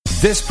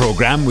This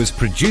programme was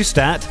produced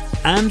at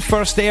and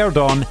first aired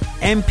on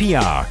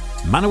MPR,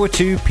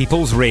 Manawatu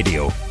People's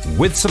Radio,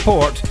 with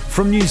support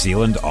from New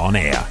Zealand On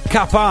Air.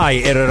 Ka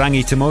pai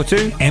Irarangi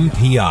Tamotu,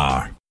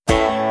 MPR.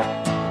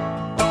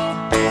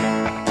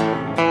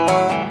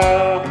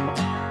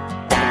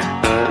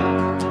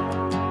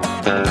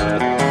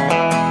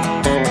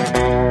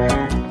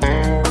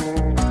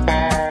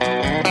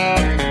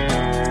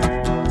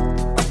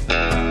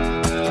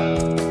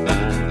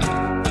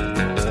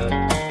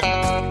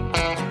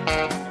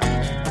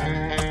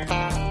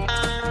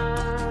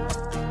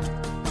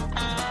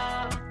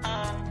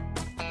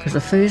 The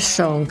first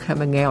song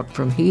coming out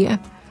from here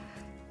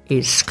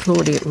is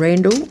Claudette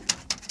Randall,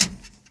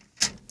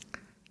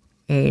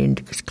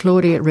 and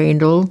Claudette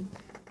Randall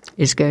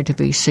is going to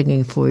be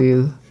singing for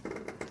you,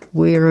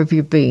 Where Have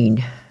You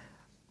Been?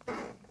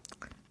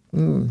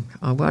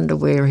 I wonder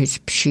where he's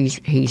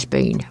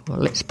been. Well,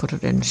 let's put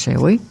it in,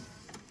 shall we?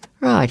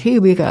 Right,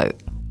 here we go.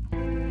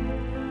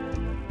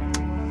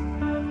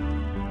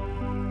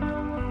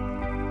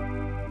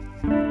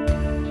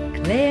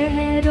 Claire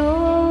had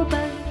all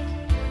but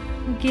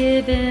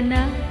given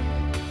up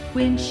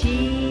when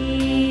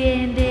she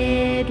and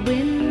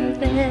Edwin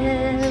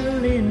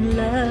fell in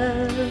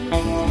love.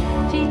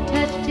 She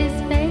touched his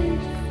face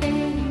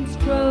and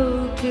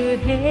stroked her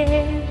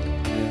hair.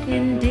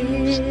 In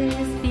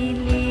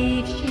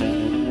disbelief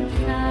she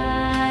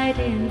sighed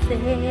and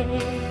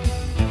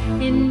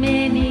said, in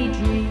many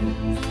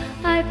dreams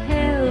I've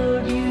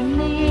held you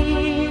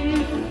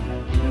near.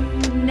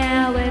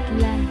 Now at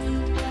last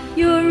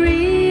you're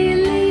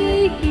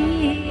really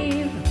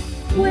here.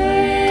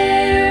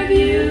 Where have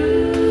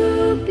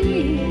you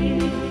been?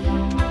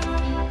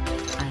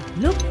 I've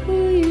looked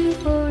for you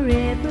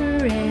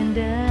forever and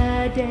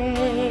a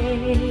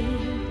day.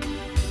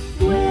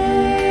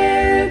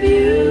 Where have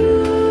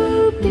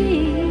you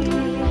been?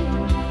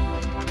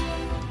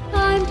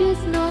 I'm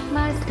just not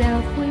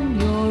myself when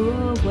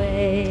you're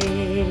away.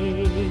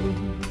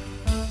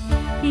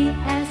 He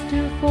asked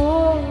her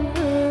for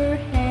her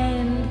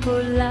hand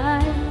for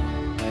life,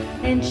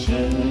 and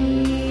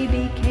she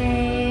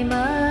became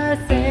a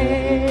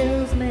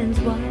salesman's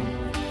wife.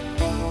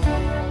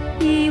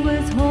 He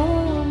was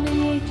home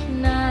each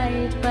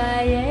night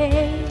by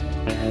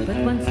 8, but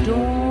one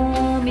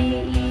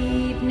stormy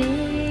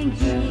evening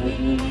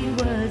he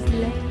was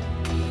late.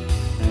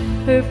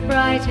 Her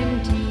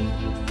frightened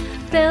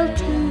tears fell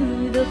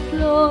to the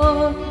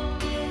floor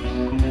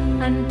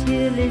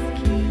until his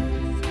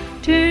keys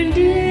turned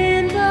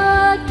in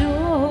the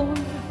door.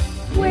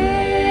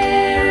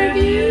 Where have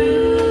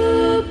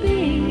you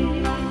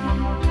been?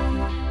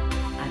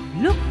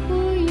 I've looked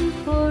for you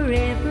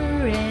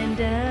forever and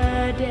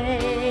a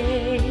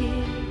day.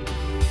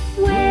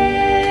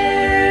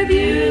 Where have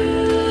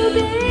you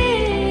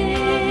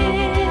been?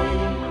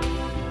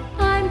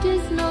 I'm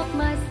just not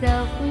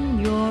myself when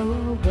you're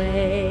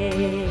away.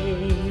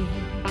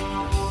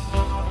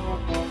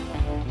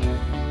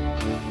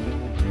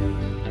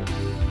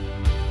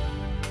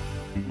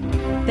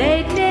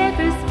 They'd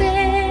never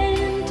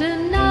spent a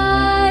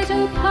night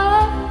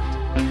apart.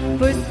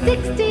 For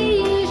 60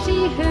 years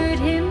she heard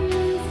him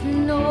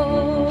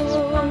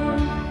snore.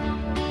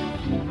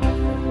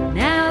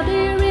 Now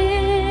they're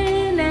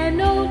in an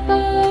old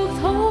folks'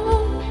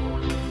 home,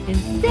 in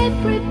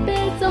separate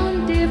beds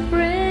on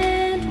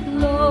different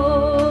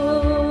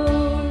floors.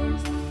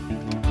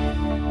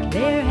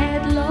 Claire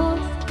had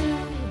lost her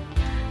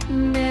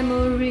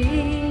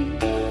memory,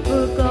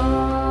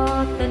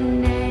 forgot the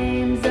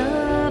names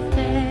of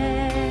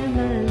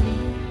family.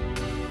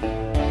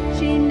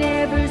 She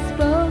never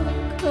spoke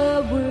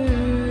a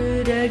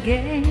word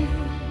again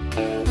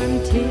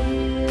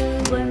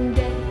until one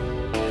day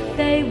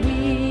they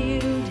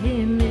wheeled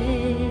him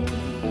in.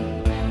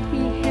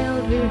 He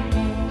held her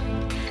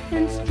hand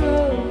and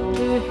stroked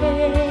her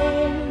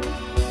hair,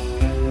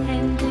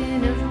 and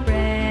in a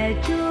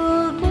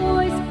fragile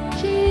voice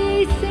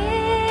she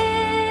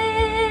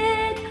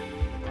said,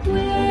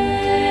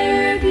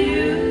 where have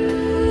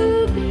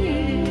you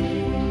been?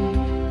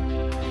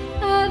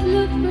 I've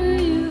looked for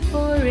you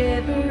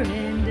forever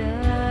and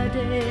a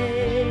day.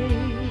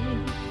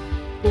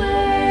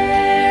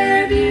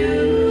 Where have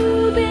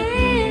you been?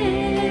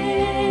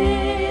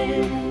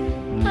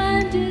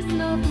 I'm just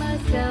not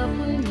myself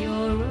when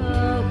you're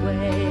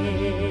away.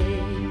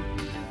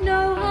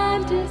 No,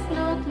 I'm just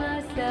not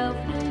myself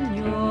when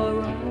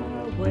you're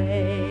away.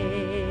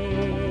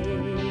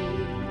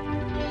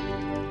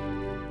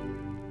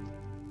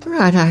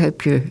 Right, I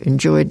hope you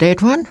enjoyed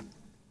that one.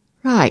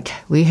 Right,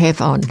 we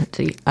have on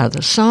the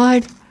other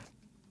side,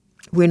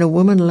 When a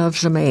Woman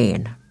Loves a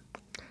Man.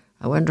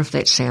 I wonder if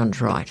that sounds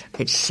right.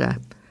 It's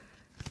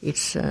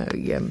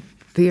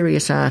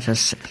various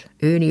artists.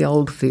 Ernie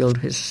Oldfield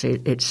has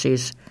said, it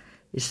says,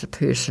 is the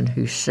person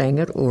who sang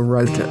it or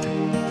wrote it.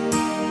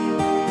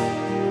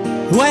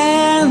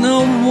 When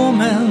a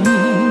woman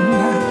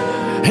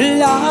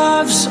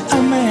loves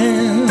a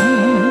man,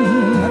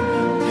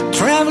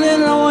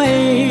 traveling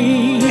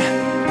away,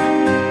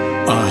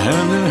 a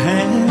hand in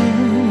hand,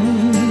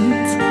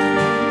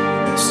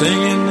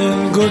 singing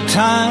and good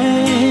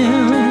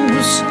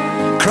times,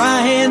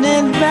 crying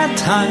in bad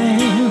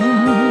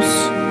times,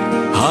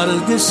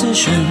 hard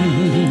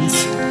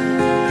decisions.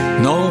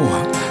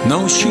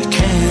 No, she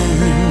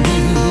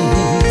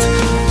can't.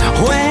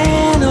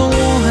 When a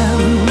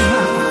woman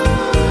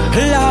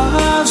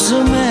loves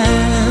a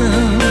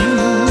man,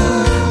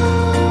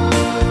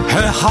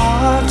 her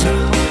heart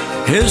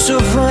is so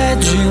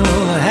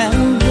fragile,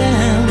 and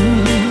then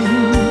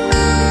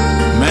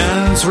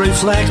man's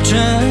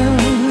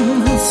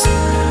reflections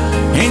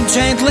ain't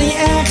gently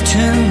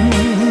acting.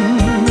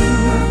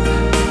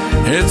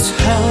 It's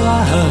her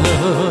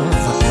love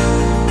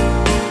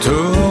to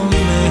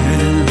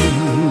men.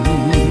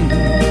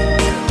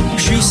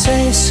 She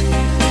says,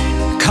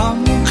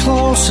 come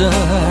closer,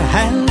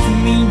 and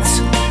means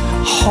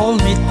hold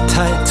me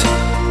tight.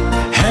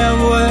 Her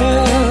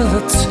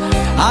words,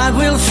 I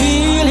will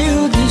feel you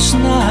this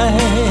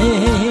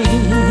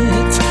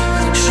night.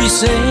 She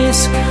says,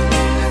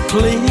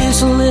 please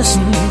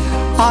listen,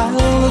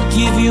 I'll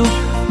give you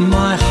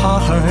my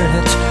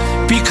heart.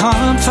 Be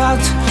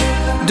comfort,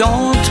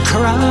 don't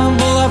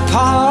crumble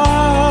apart.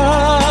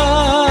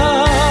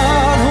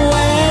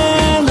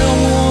 When a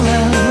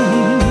woman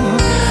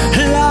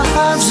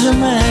loves a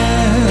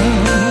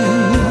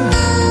man,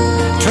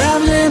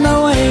 traveling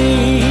away,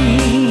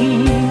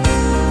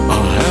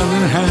 all hand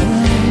in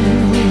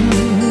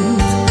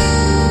hand,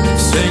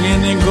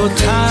 singing in good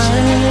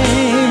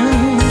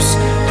times,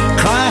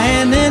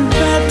 crying in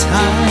bad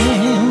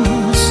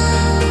times,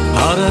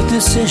 other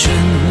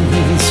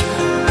decisions.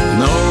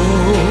 No,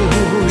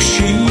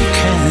 she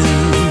can't.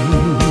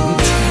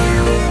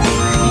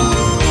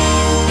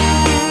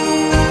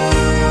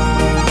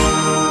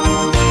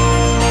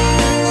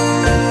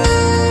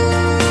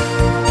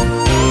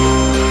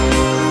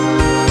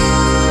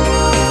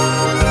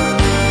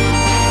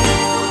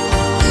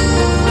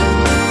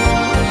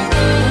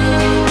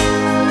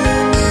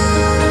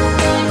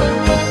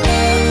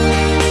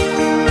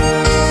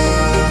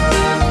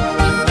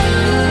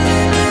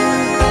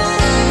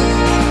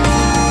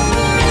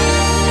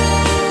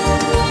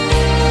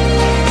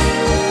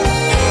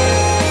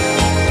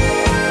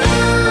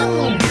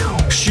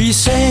 She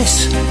says,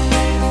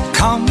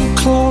 come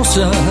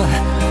closer,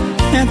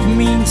 and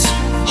means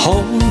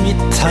hold me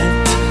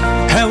tight.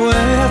 Her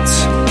words,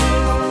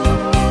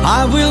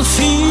 I will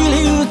feel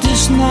you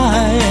this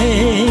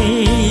night.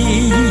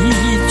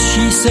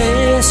 She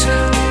says,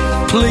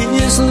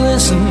 please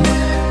listen,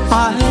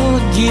 I'll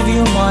give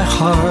you my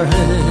heart.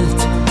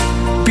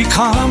 Be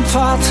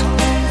comfort,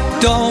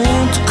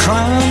 don't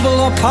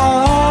crumble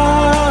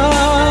apart.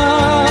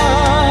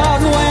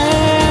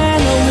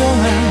 When a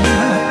woman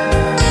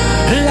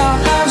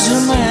loves a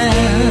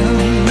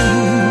man,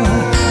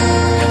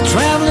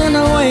 traveling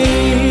away,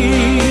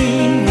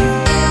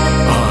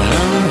 all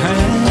hand in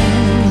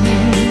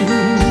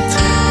hand,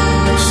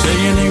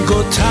 singing in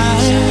good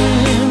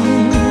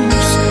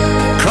times,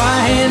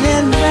 crying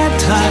in bad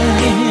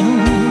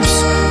times,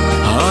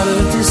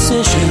 other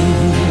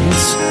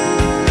decisions.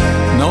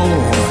 No,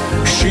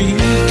 she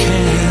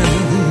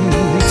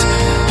can't.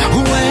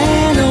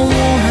 When a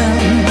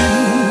woman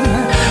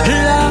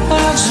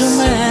loves a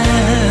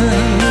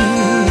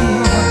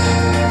man,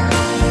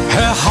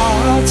 her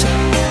heart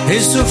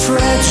is so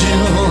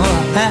fragile,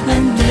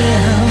 and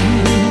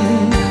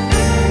then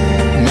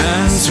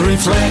man's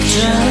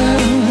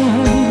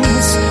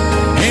reflections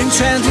in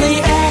gently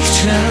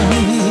action.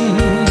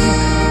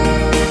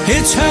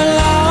 It's her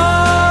love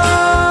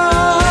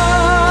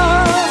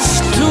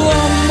to a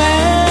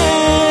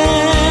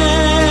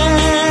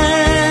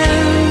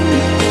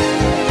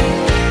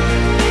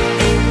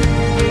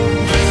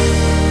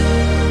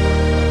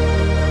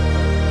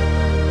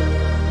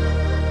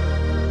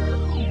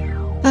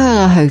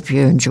I hope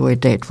you enjoyed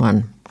that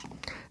one.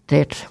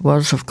 That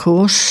was, of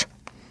course,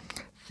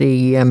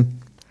 the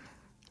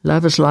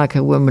Love is Like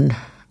a Woman,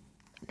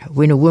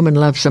 When a Woman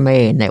Loves a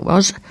Man, that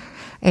was.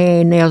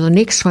 And now the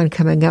next one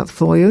coming up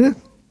for you,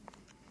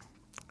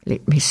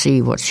 let me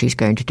see what she's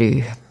going to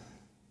do.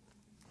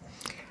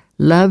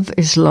 Love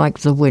is Like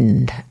the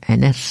Wind,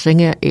 and the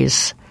singer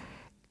is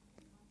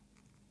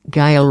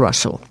Gail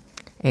Russell.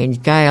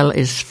 And Gail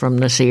is from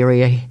this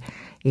area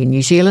in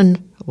New Zealand,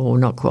 or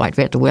not quite,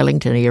 but the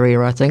Wellington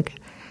area, I think.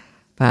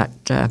 But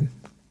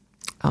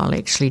I'll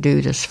actually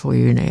do this for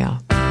you now.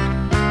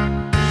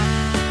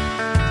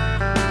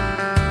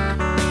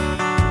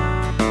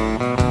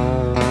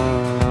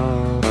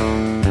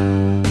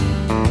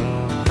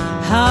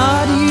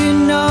 How do you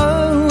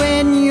know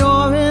when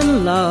you're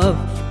in love?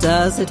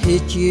 Does it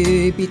hit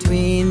you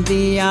between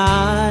the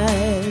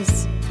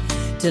eyes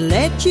to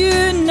let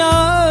you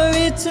know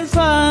it's in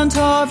front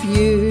of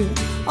you?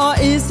 Or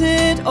is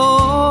it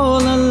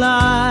all a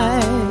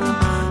lie?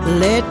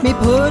 Let me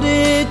put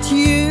it to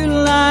you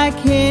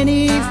like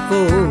any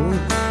fool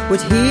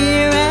would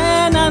hear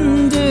and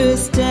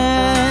understand.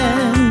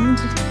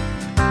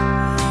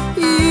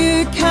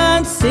 You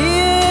can't see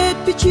it,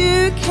 but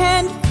you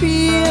can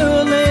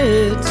feel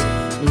it.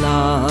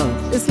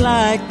 Love is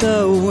like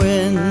the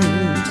wind.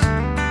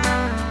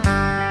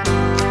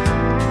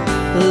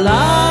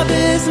 Love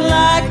is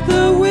like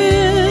the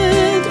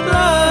wind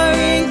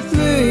blowing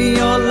through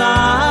your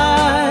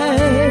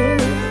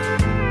life.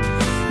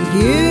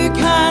 You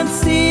can't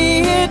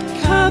see it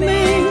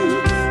coming,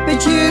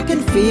 but you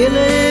can feel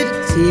it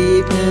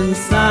deep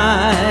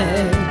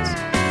inside.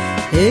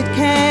 It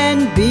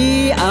can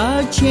be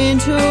a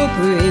gentle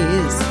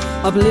breeze,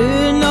 a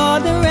blue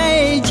north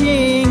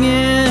raging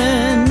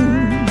in.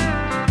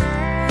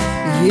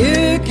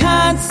 You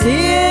can't see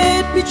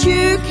it, but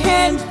you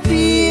can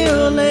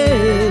feel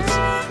it.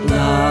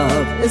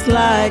 Love is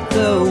like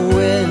the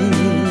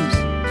wind.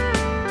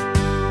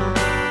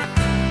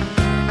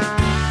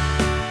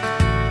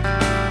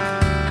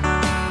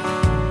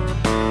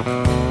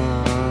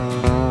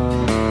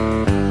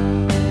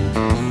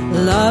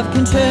 Love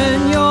can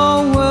turn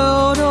your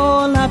world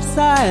all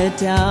upside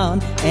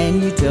down,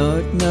 and you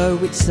don't know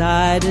which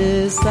side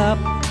is up.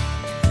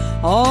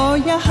 Oh,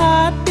 your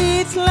heart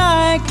beats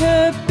like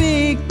a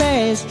big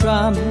bass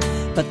drum,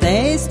 but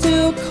they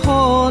still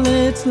call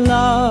it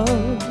love.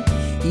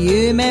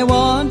 You may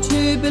want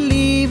to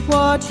believe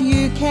what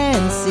you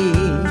can see,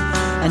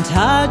 and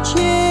touch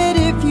it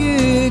if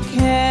you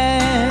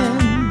can.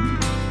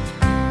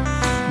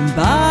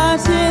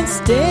 But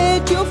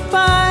instead you'll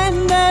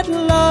find that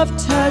love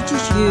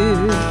touches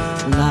you.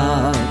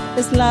 Love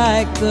is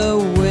like the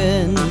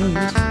wind.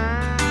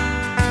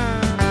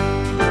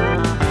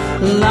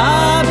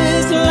 Love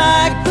is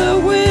like the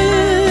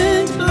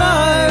wind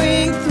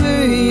blowing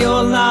through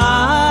your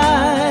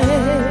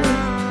life.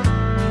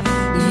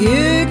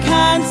 You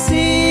can't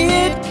see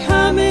it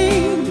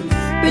coming,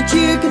 but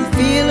you can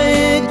feel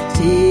it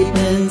deep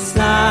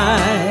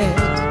inside.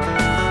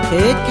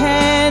 It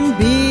can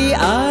be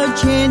a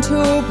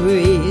gentle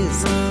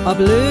breeze, a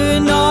blue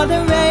north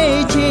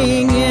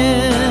raging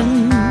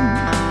in.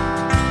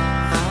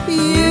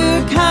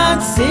 You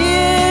can't see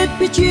it,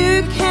 but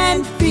you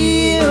can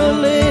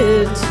feel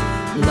it.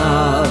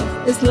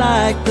 Love is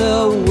like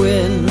the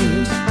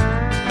wind.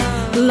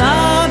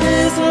 Love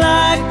is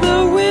like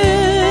the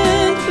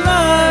wind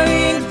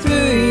blowing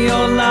through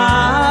your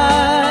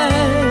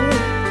life.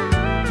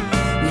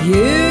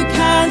 You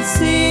can't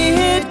see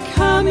it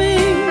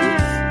coming,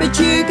 but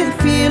you can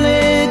feel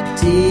it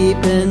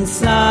deep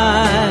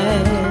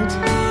inside.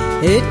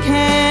 It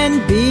can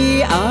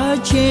be a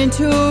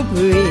gentle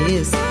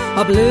breeze,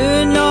 a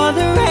blue north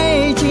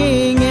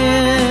raging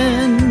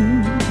in.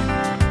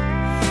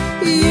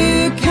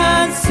 You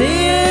can't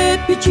see it,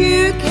 but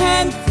you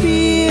can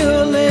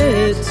feel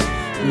it.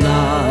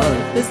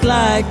 Love is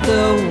like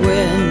the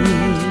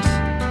wind.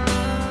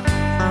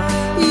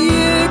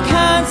 You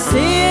can't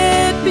see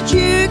it, but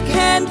you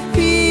can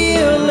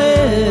feel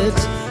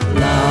it.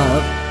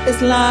 Love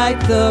is like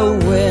the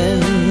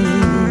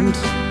wind.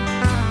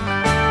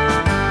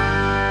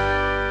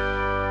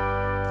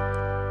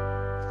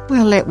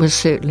 Well, that was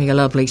certainly a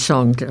lovely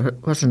song,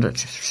 wasn't it?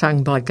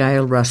 Sung by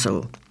Gail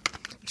Russell.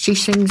 She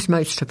sings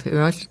most of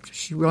her,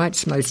 she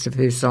writes most of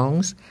her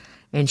songs,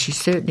 and she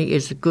certainly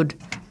is a good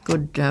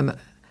thing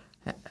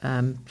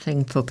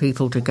for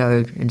people to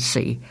go and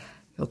see.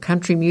 Your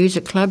country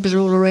music clubs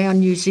all around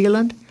New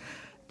Zealand.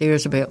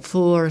 There's about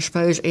 4, I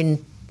suppose,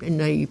 in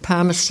the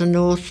Palmerston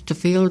North to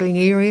Fielding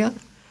area,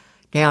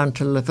 down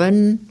to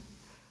Levin,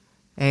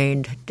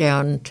 and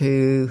down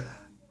to,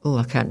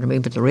 I can't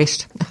remember the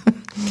rest.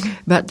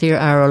 But there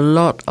are a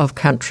lot of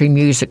country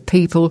music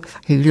people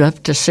who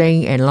love to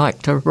sing and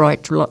like to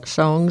write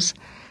songs,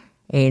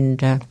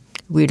 and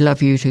we'd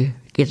love you to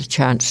get a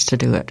chance to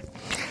do it.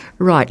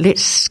 Right,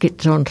 let's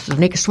get on to the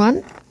next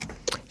one.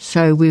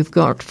 So we've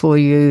got for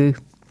you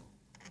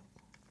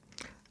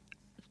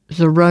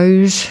The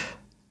Rose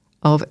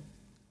of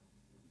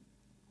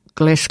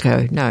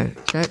Glasgow. No,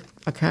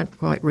 I can't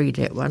quite read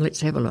that one.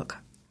 Let's have a look.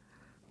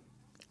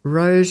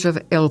 Rose of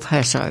El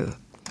Paso.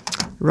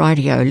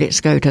 Rightio,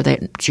 let's go to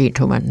that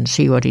gentleman and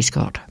see what he's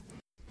got.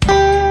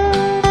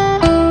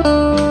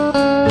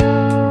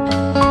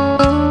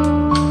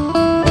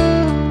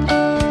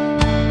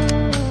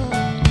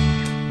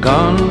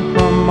 Gone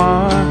from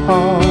my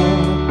heart,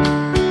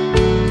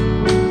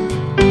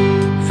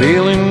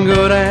 feeling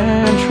good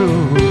and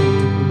true.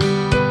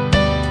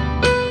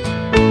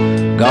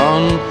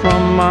 Gone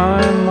from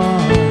my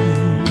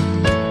mind,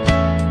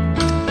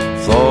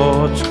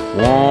 thoughts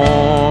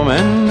warm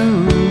and new.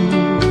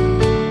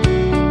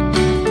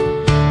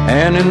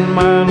 And in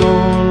my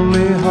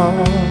lonely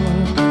heart,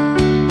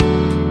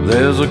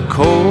 there's a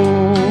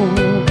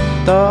cold,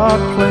 dark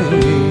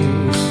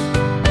place.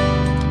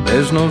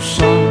 There's no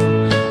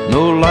sun,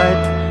 no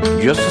light,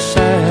 just a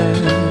sad,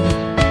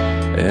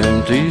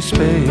 empty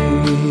space.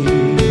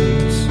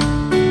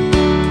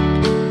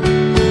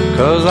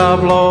 'Cause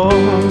I've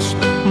lost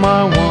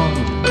my one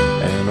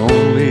and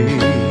only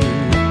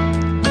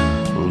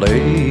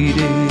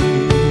lady.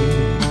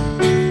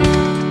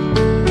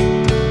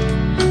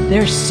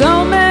 There's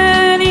so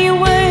many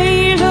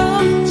ways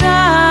of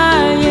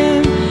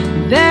dying.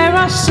 There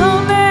are so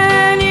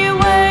many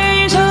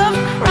ways of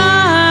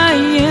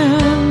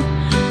crying.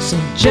 So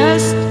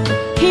just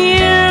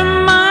hear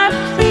my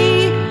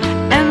plea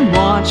and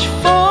watch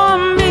for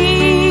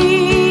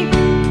me.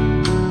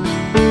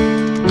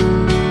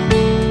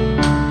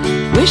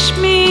 Wish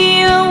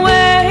me a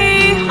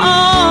way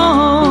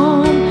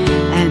home,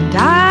 and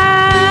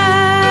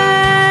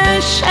I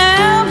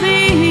shall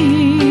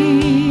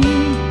be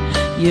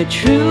your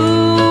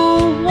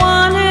true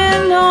one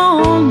and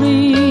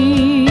only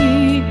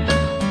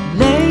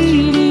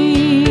lady.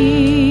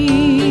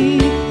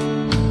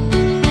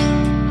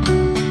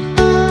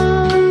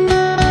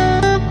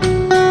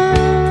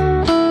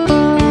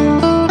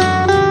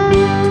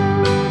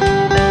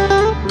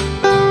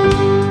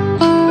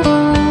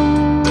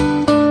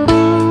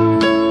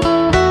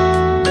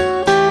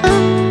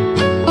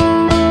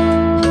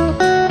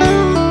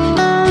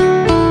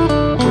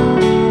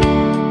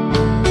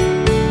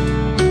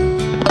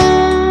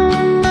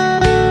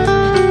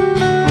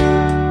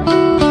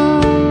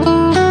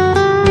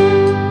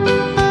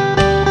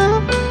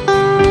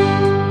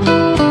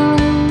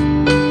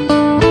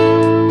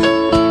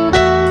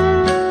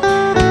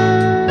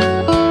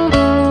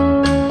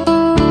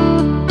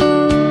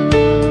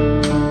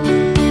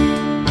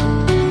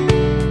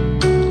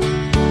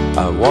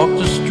 I walk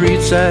the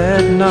streets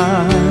at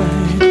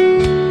night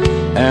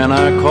and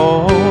I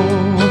call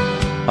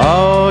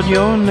out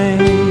your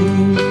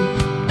name.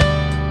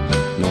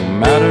 No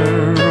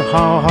matter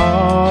how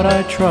hard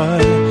I try,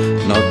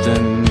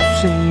 nothing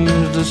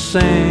seems the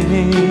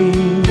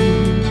same.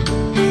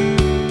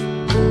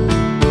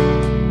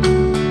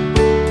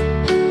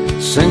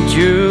 Since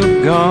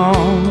you've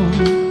gone,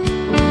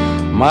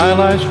 my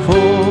life's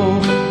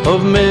full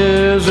of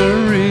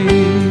misery.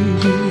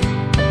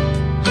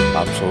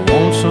 I'm so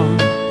lonesome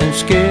and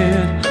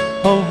scared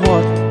of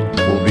what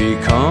will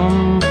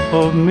become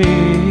of me.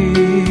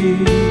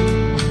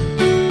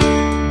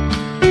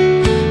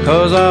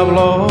 'Cause I've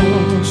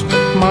lost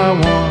my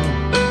one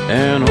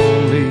and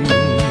only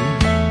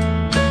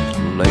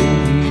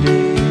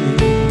lady.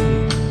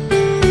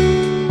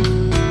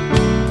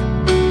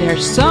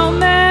 There's so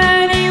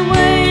many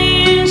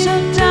ways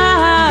of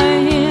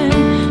dying.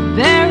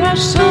 There are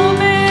so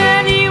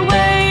many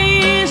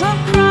ways of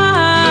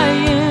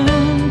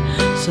crying.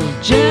 So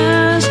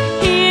just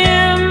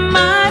hear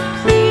my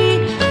plea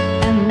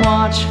and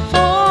watch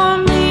for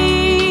me.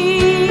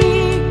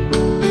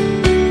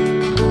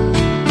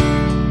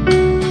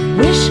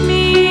 Wish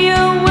me a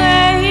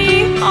way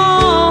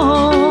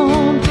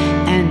home,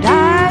 and I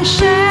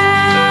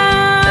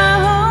shall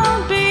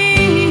be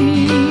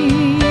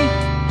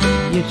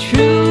your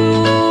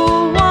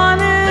true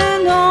one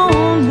and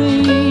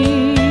only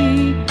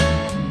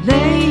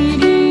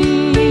lady.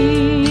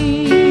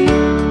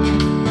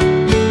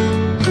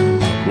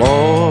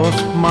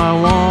 Lost my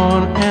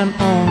one and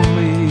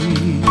only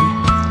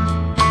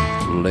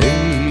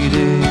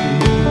lady.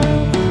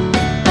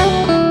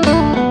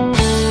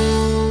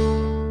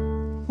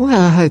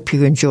 Well, I hope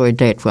you enjoyed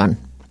that one.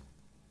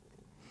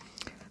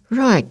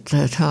 Right,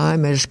 the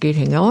time is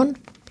getting on,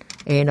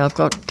 and I've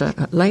got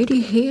a lady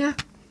here,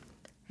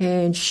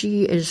 and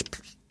she's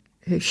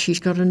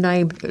got a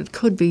name. It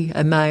could be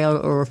a male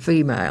or a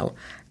female,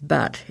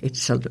 but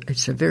it's a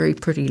very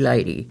pretty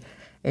lady,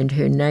 and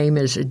her name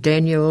is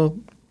Daniel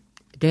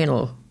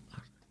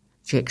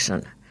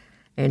Jackson,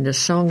 and the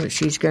song that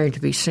she's going to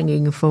be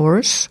singing for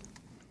us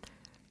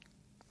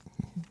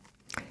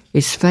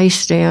is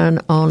Face Down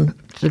on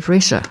the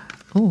Dresser.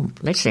 Oh,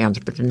 that sounds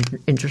a bit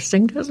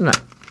interesting, doesn't it?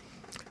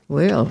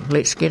 Well,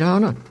 let's get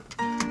on it.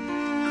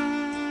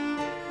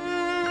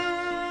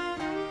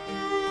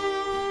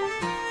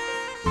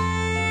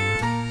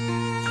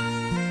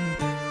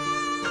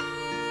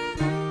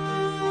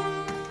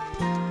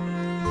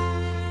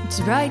 It's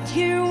right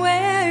here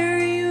where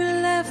you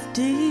left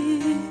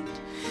it,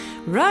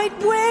 right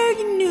where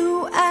you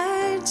knew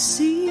I'd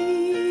see.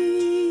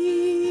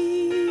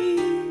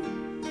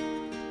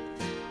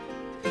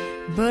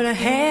 But I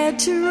had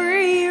to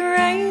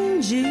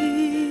rearrange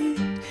it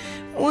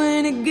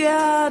when it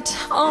got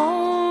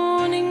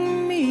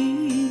haunting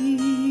me.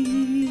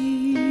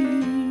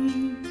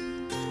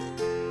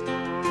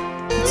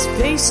 It's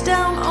face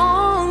down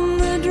on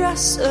the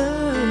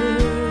dresser,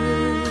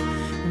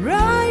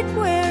 right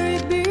where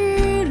it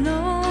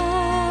belongs.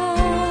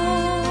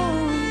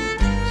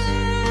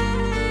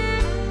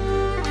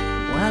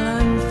 While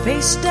I'm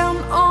face down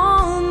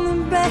on the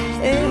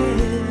bed,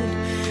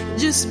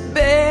 just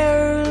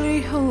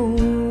barely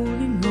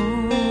holding on.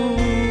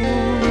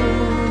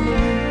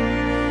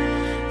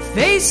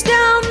 Face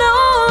down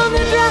on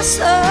the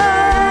dresser,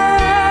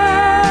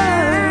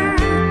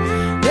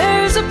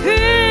 there's a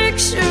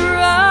picture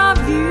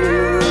of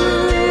you,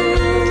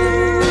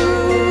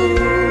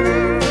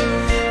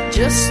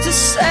 just a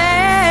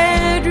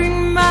sad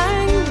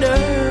reminder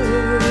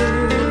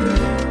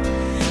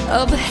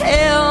of the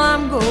hell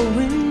I'm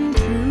going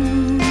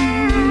through.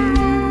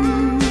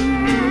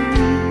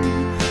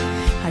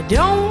 I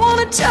don't want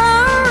to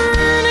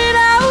turn it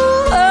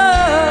over,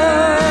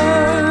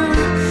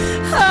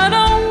 I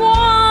don't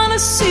want to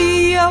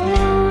see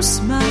your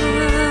smile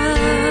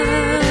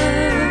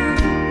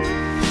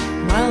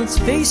while it's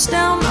face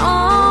down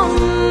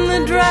on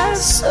the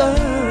dresser.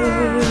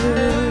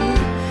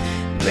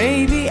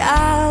 Maybe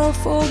I'll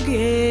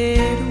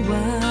forget a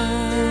while.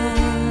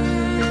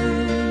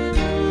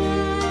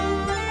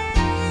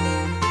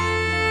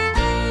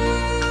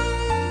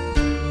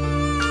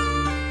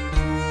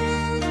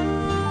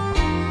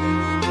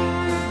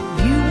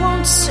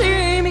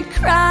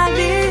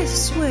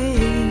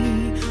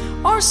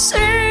 ever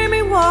see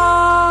me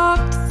walk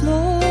the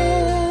floor,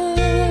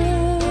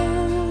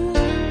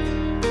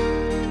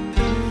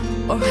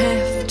 or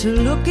have to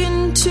look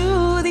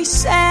into these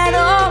sad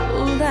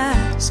old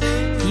eyes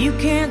if you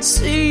can't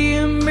see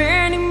them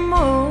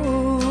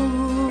anymore.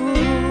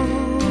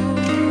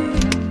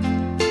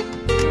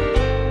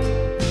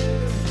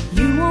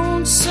 You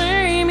won't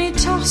see me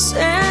toss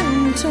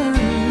and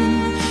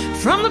turn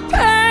from the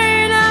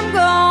pain I'm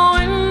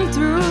going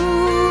through,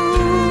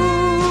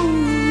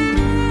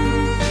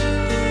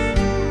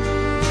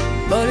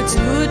 but it's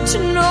good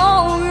to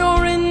know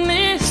you're in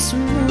this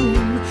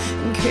room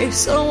in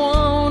case I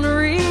want to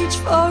reach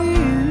for you.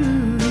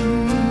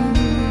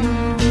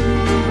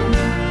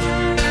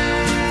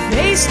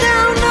 Face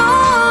down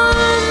on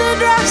the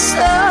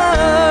dresser,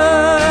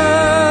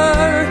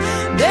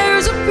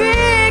 there's a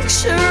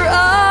picture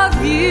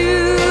of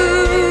you,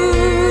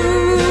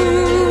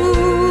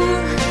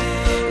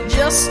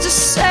 just a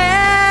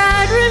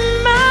sad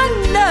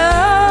reminder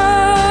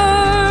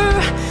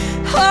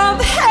of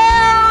the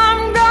hell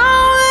I'm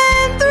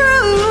going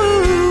through.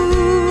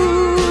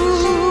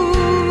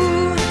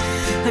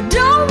 I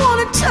don't want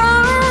to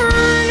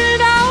turn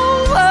it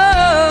over,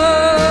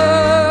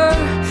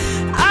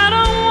 I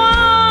don't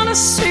want to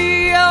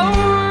see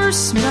your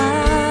smile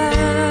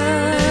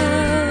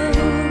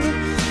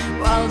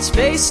while it's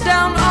face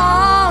down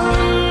on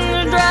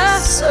the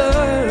dresser.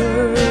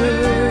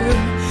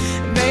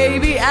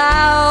 Maybe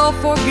I'll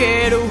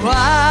forget a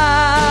while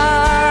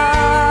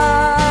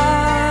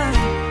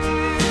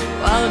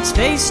it's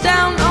face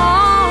down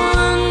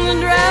on the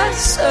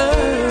dresser.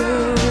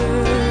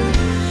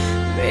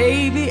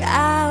 Maybe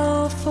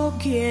I'll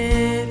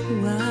forget a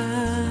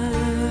while.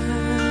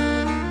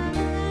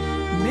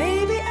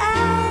 Maybe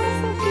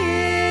I'll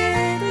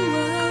forget a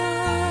while.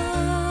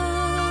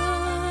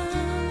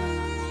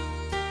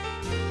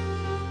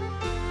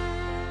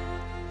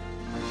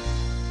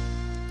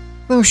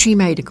 Well, she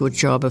made a good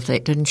job of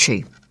that, didn't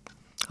she?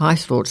 I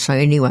thought so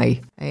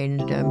anyway.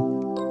 And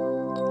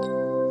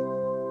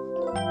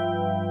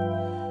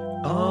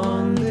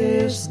On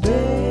this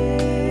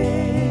day,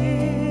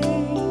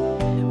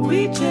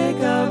 we take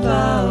our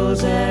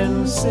vows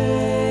and say,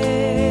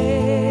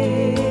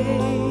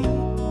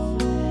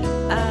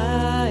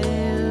 I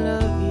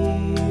love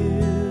you.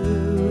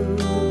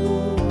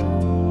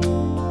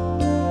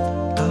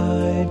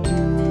 I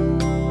do.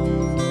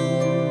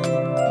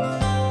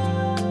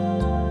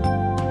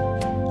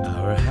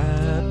 Our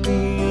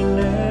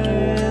happiness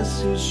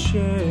is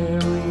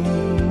sharing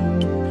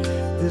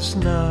this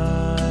night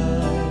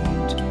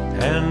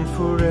and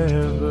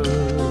forever.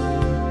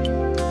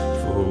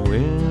 For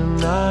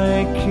when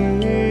I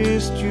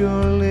kissed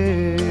your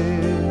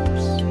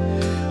lips,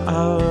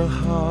 our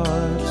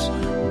hearts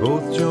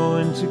both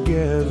joined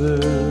together.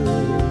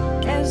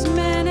 As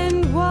man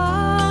and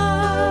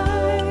wife,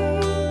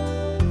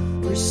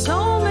 we're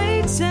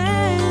soulmates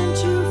and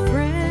true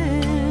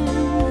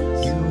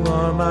friends. You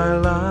are my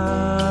life.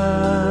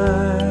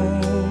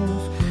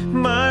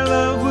 My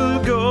love will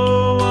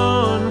go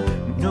on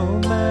no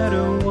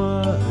matter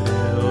what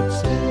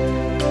else is.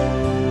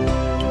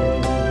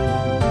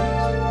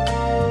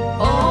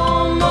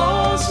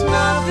 Almost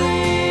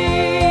nothing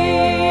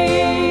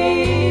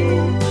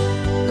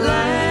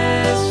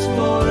lasts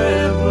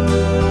forever.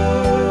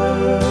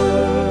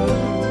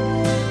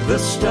 The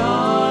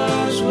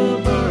stars will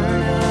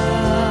burn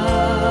out.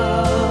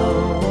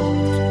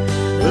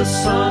 The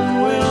sun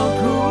will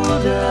cool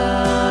down.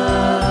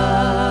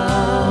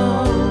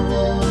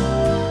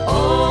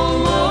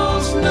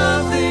 Almost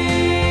nothing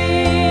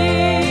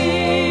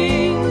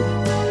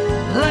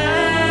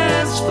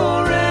lasts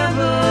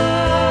forever.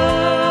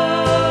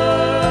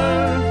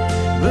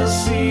 The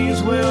seas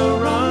will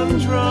run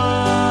dry,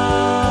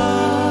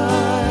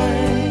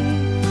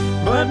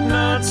 but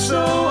not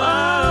so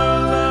our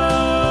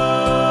love.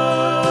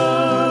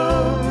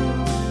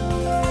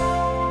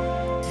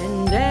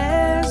 And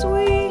as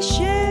we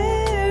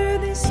share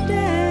this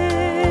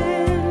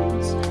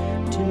dance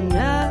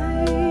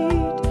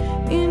tonight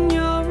in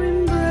your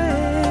embrace,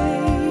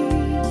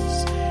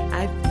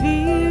 I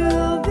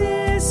feel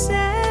this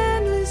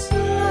endless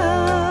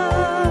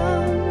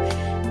love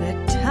that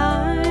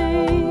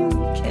time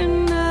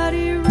cannot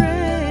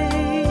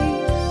erase.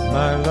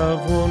 My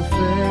love won't fade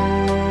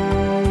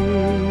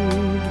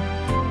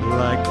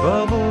like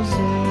bubbles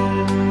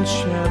in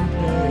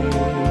champagne.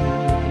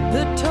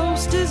 The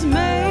toast is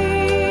made,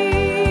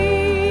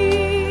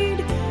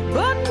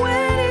 but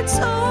when it's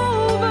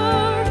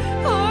over,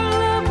 our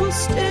love will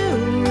still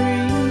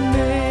remain.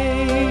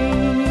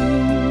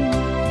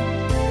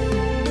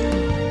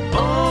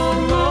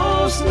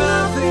 Almost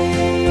nothing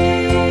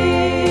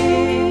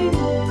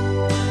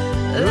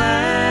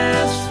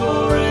lasts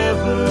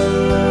forever.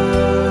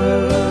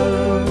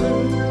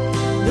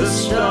 The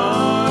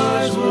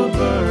stars will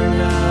burn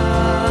out.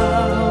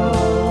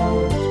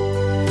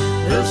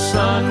 The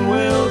sun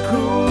will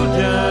cool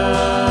down.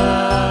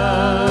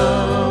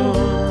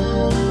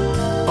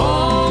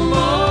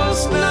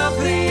 Almost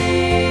nothing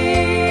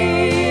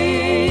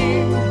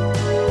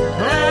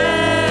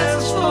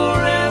lasts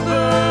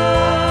forever.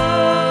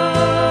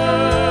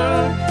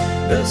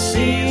 the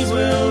seas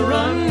will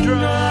run dry,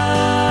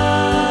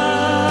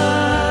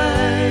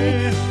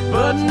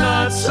 but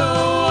not so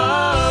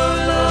our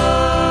love.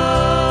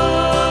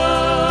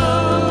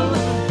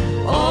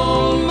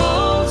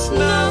 Almost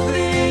nothing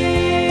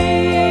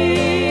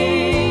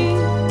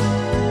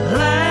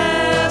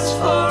lasts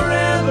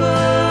forever.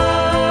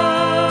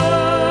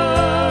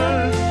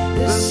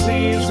 The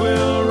seas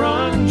will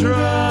run dry,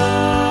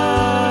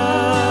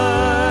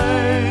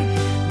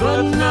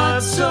 but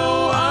not so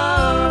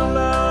our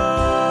love.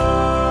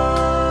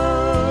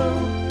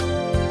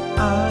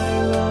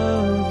 I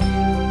love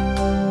you.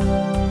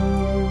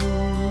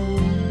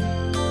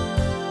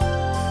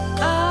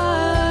 I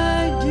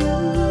do.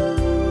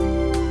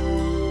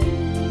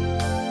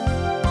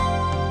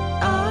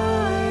 I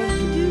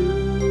do.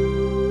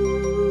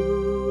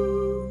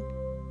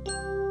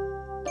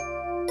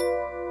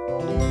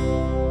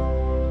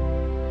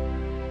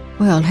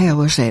 Well, how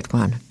was that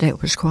one?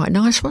 That was quite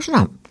nice, wasn't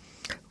it?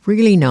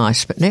 Really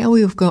nice. But now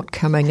we've got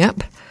coming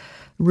up,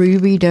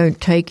 Ruby, Don't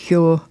Take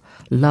Your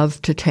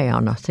Love to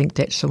Town. I think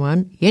that's the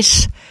one.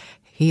 Yes,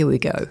 here we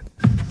go.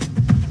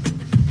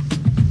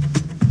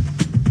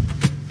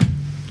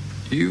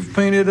 You've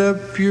painted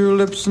up your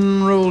lips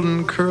and rolled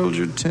and curled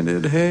your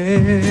tinted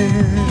hair.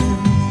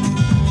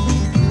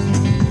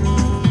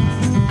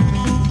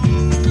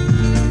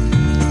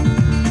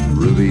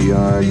 Ruby,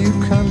 are you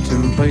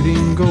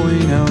contemplating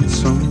going out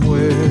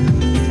somewhere?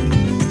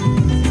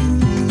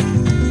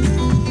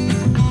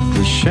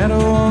 The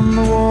shadow on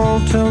the wall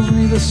tells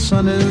me the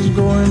sun is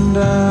going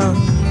down.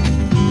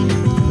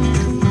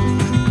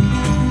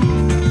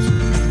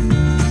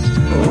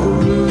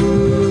 Oh,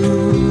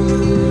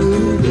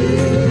 Ruby,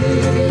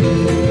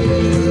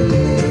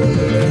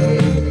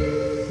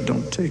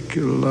 don't take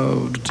your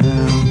love to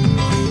town.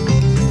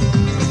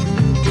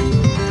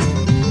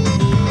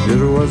 It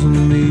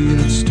wasn't me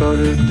that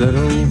started that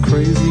old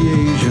crazy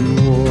Asian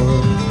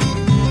war,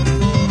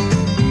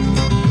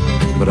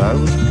 but I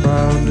was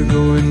proud to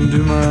go and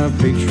do my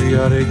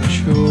patriotic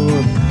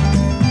chore.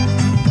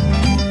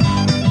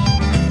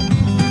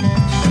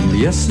 And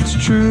yes, it's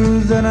true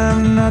that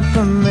I'm not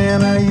the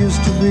man I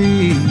used to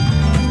be.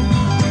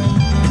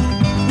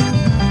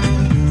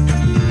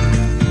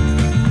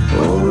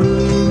 Oh,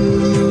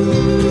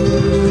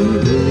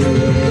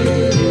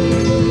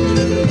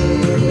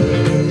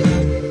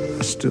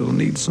 I still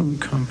need some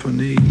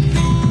company.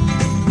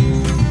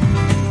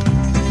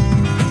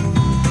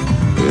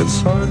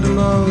 It's hard to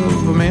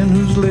love a man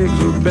whose legs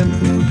are bent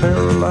and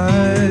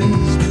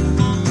paralyzed.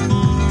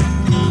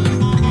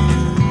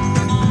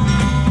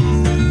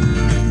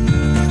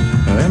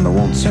 And the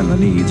wants and the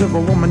needs of a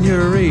woman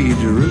your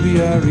age,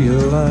 Ruby, I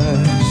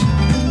realize.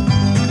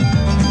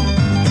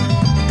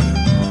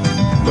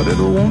 But it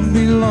won't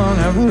be long,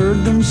 I've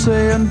heard them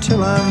say,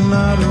 until I'm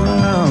not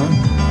around.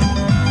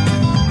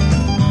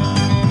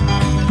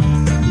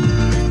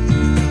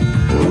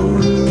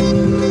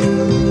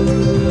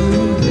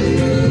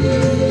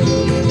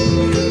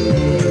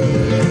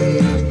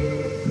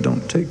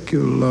 Take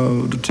your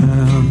love to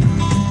town.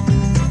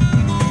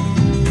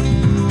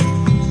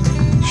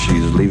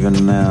 She's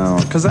leaving now,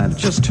 'cause I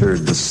just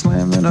heard the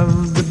slamming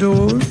of the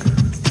door.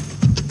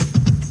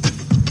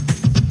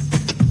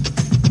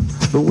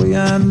 The way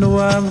I know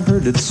I've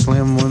heard it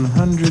slam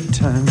 100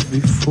 times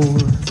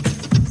before.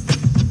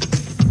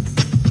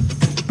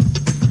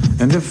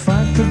 And if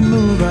I could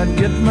move, I'd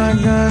get my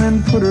gun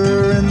and put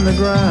her in the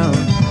ground.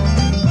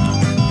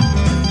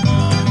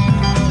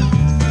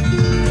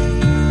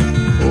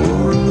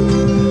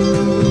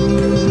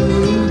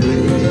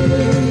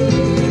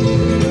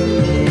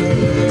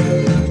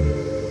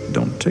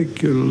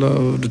 Take your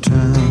love to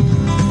town.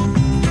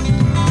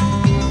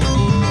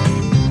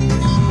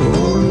 Oh,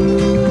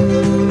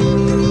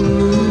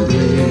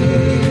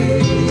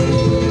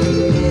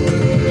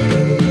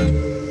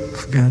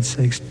 for God's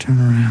sakes, turn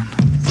around.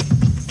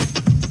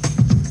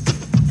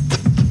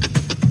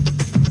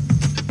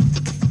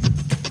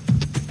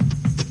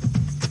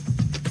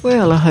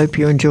 Well, I hope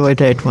you enjoyed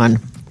that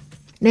one.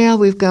 Now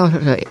we've got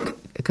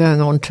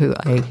going on to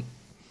a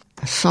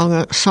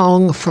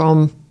song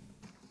from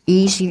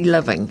Easy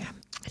Living.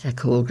 They're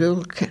called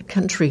Little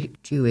Country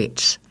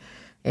Duets.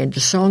 And the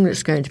song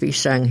that's going to be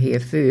sung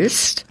here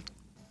first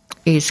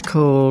is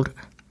called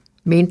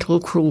Mental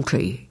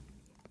Cruelty.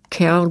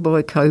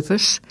 Cowboy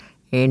Copas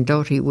and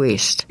Dottie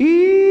West.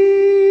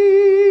 Easy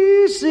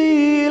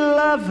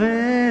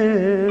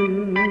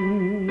loving,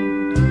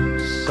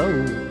 so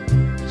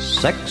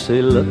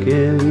sexy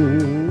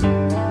looking.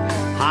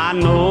 I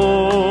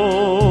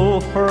know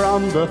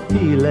from the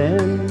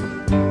feeling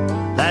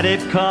that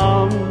it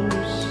comes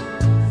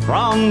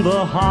from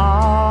the heart.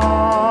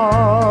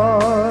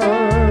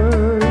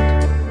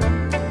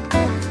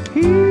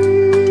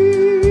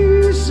 Easy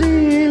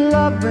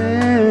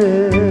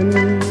loving,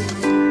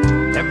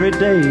 every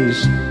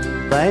day's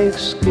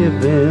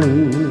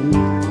Thanksgiving.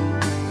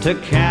 To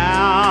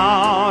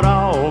count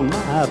all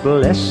my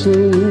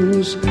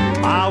blessings,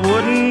 I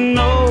wouldn't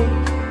know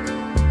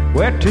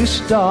where to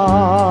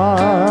start.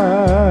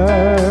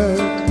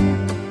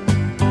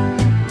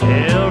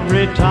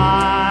 Every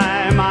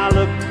time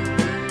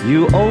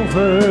you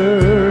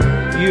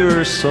over.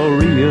 You're so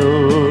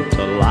real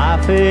to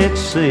life, it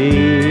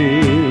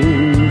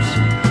seems.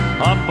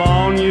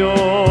 Upon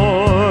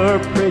your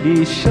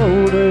pretty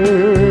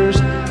shoulders,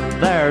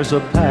 there's a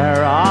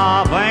pair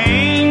of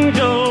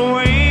angel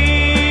wings.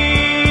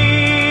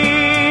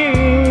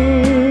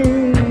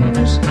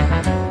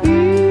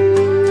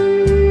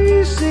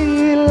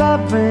 Easy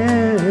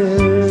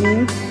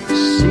loving,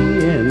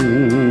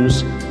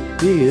 seeing's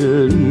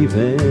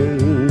believing.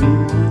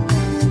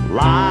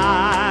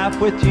 Life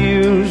with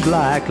you's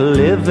like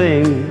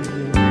living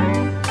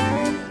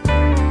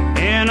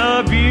in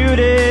a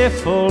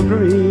beautiful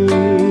dream.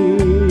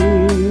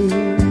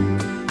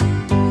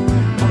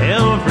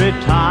 Every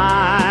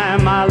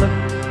time I look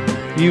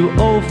you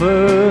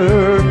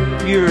over,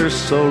 you're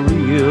so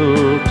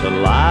real to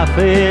life,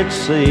 it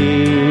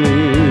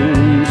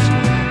seems.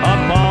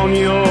 Upon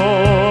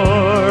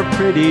your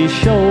pretty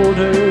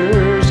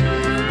shoulders,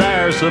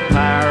 there's a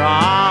pair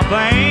of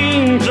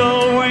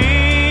angel wings.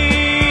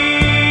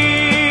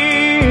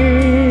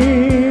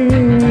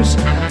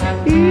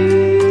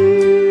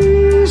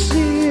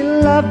 Easy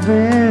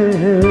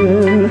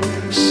loving,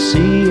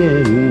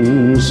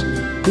 seeing's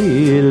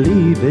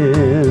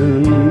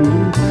believing.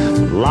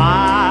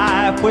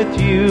 Life with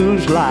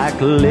you's like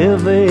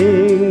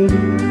living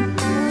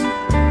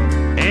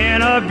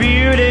in a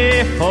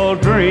beautiful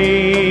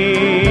dream.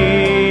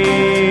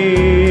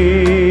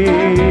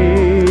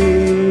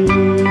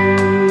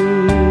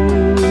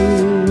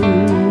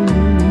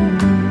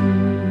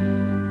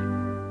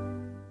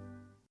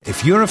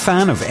 If you're a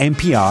fan of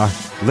NPR,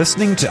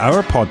 listening to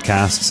our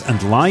podcasts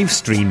and live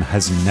stream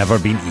has never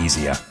been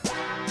easier.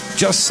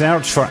 Just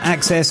search for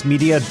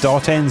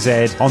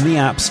accessmedia.nz on the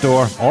App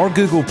Store or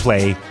Google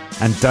Play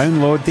and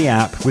download the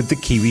app with the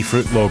kiwi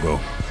fruit logo.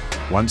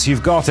 Once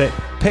you've got it,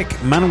 pick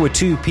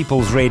Manawatu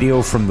People's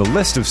Radio from the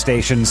list of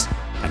stations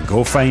and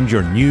go find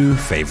your new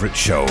favourite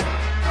show.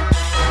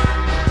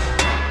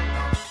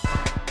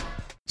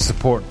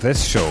 Support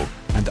this show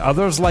and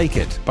others like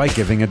it by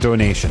giving a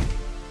donation.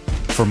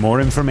 For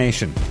more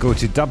information, go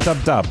to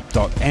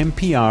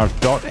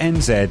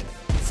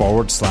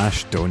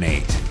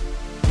www.mpr.nz/donate.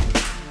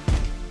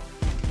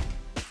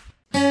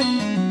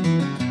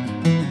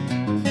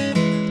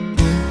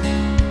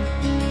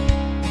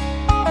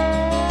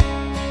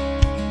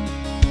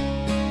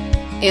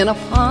 In a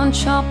pawn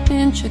shop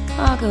in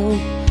Chicago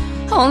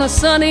on a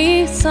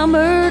sunny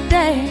summer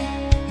day,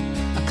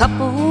 a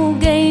couple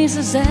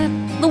gazes at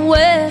the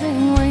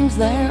wedding rings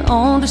there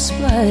on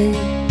display.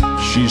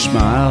 She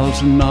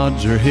smiles and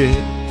nods her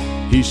head.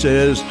 He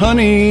says,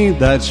 honey,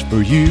 that's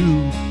for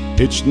you.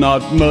 It's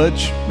not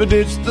much, but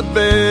it's the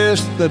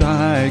best that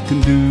I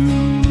can do.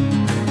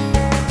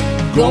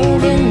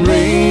 Golden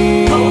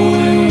ring,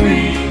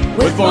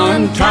 with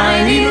one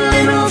tiny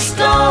little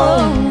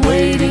stone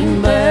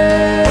waiting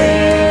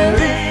there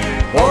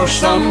for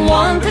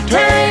someone to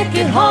take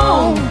it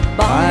home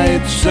by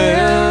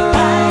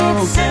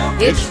itself.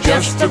 It's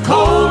just a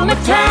cold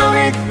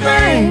metallic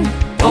thing.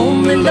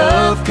 Only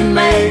love can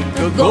make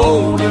a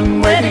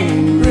golden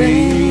wedding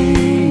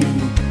ring.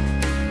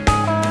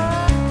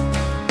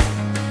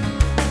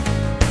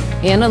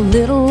 In a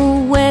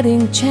little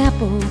wedding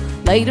chapel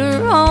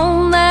later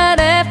on that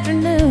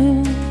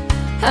afternoon,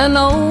 an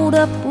old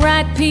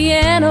upright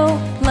piano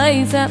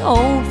plays that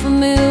old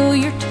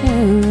familiar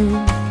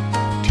tune.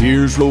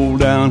 Tears roll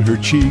down her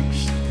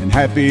cheeks and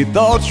happy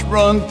thoughts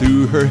run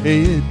through her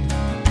head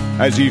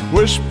as he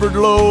whispered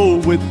low,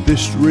 with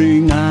this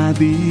ring I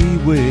thee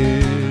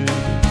wed.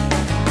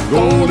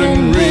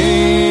 Golden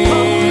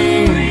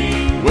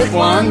ring, with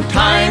one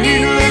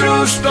tiny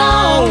little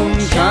stone,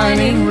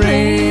 shining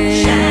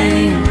ring.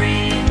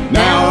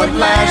 Now at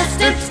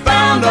last it's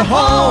found a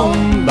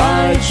home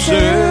by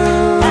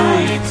itself.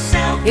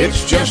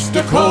 It's just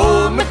a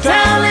cold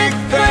metallic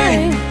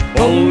thing.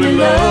 Only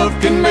love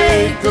can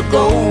make a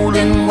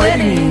golden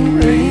wedding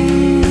ring.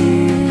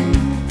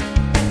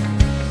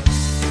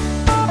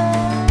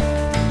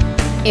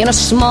 In a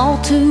small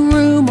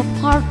two-room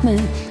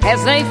apartment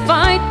as they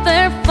fight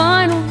their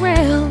final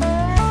round,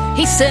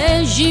 he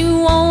says, you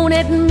won't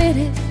admit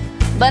it,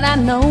 but I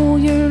know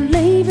you're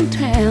leaving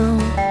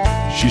town.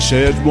 She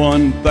said,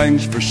 one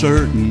thing's for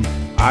certain,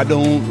 I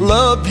don't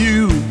love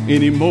you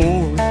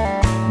anymore.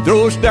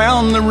 Throws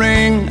down the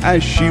ring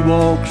as she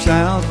walks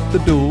out the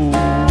door.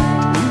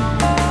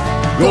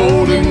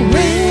 Golden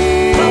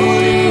ring,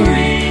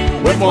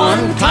 with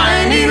one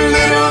tiny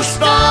little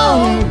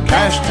stone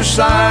cast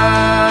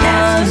aside,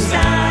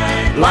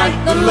 like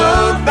the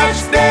love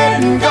that's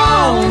dead and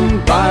gone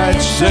by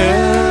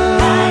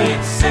itself.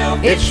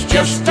 It's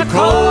just a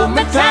cold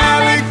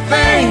metallic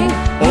thing.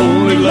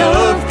 Only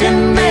love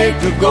can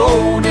make a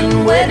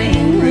golden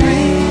wedding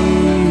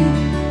ring.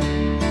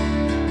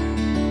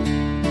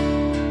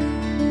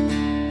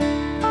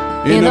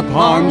 In a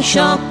pawn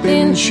shop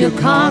in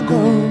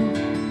Chicago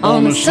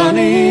on a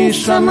sunny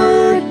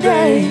summer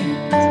day,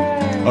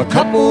 a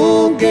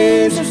couple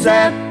gazes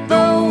at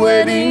the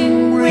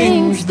wedding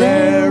rings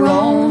there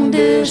on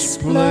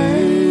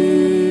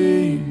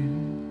display.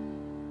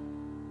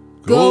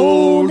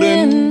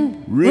 Golden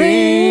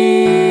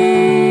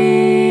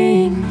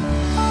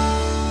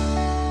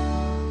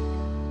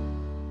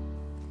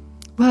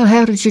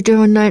did you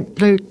do on that?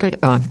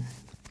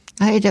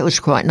 Hey, that was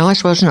quite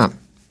nice, wasn't it?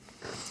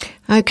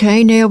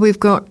 Okay, now we've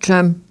got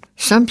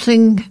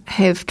something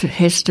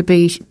has to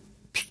be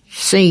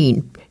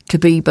seen to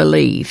be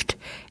believed,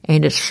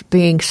 and it's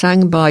being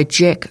sung by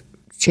Jack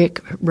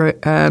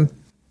Runyon.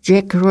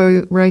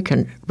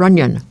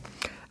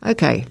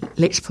 Okay,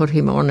 let's put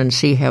him on and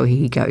see how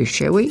he goes,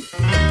 shall we?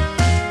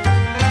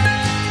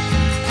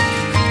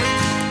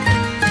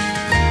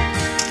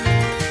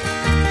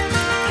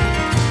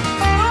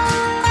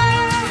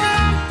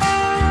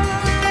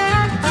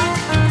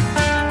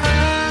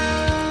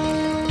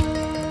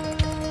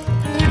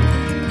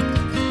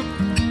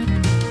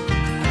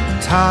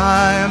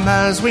 Time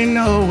as we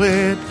know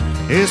it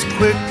is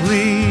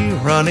quickly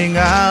running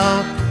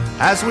out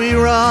as we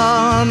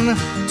run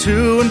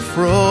to and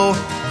fro,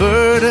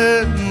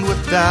 burdened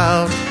with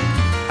doubt,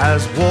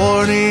 as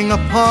warning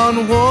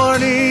upon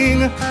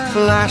warning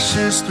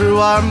flashes through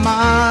our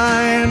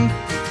mind.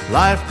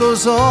 Life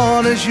goes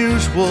on as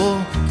usual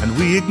and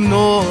we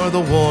ignore the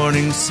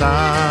warning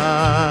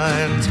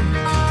signs.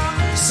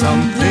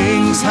 Some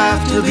things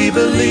have to be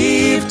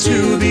believed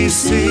to be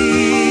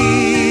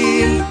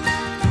seen.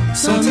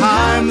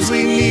 Sometimes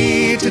we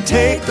need to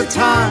take the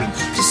time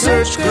to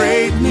search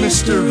great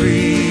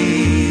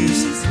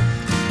mysteries.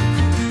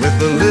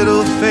 With a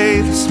little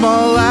faith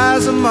small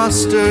as a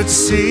mustard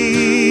seed,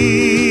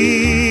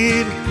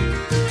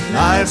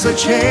 lives are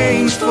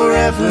changed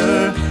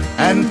forever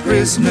and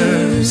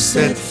prisoners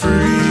set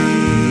free.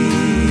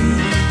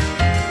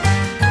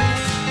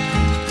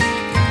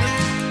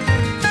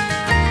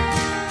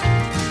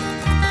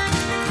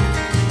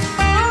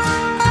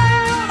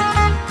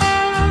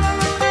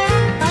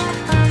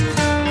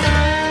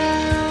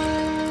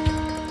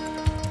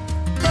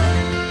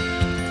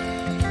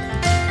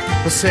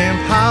 The same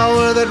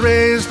power that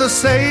raised the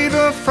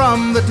Savior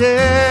from the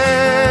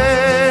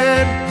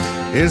dead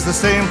is the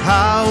same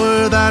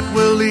power that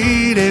will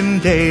lead in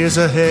days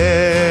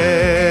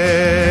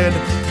ahead.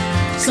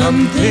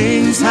 Some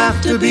things have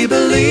to be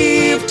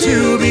believed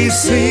to be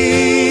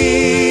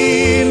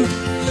seen.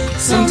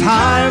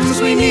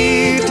 Sometimes we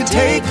need to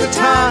take the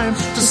time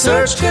to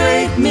search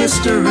great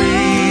mysteries.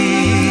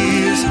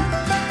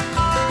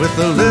 With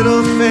a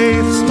little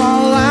faith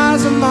small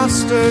as a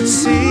mustard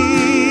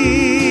seed,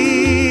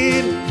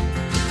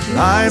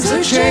 lives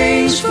are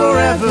changed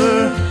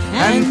forever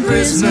and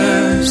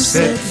prisoners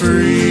set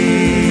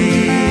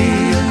free.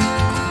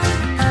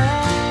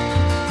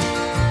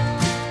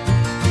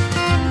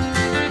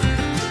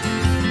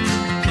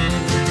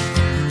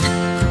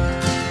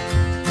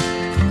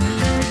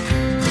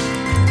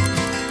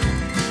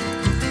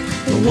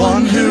 The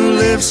one who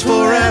lives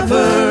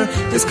forever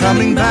is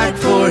coming back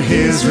for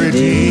his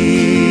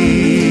redeemed.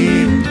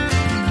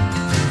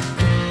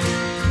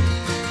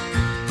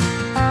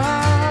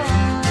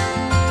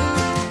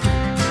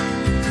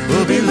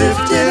 Will be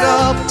lifted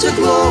up to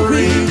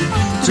glory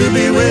to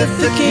be with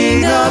the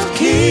King of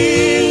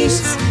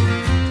Kings.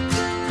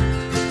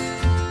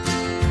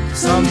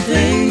 Some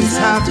things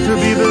have to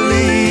be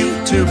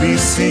believed to be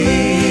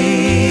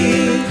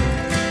seen.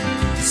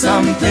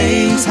 Some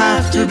things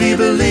have to be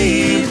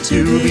believed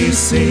to be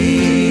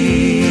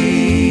seen.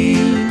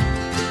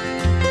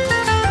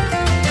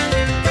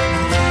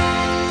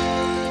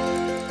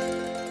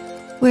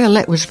 Well,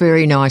 that was a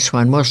very nice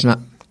one, wasn't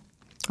it?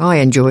 I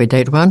enjoyed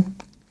that one.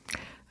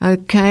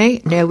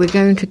 Okay, now we're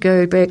going to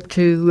go back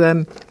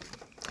to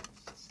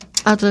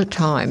other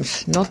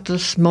times, not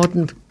this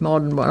modern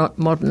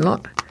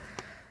lot.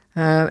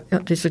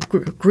 There's a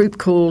group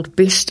called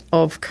Best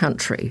of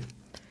Country,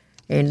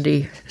 and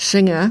the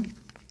singer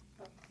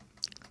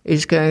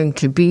is going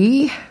to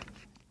be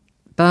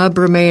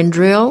Barbara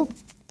Mandrell,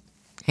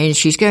 and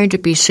she's going to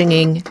be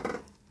singing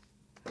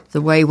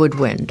The Wayward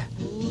Wind.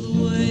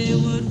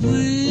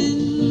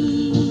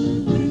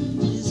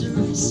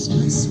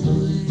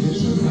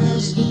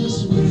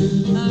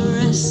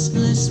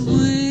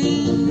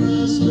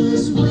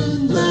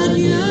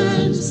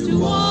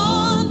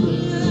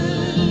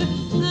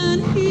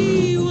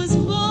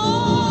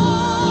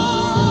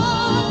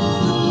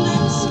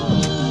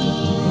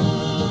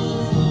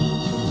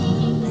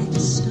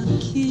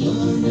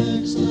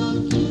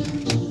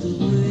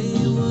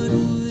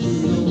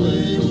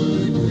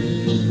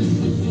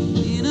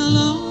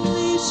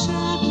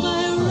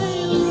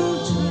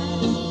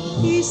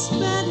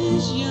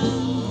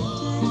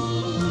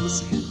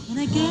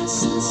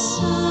 The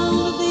sound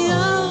of the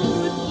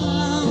outward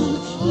bound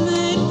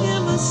made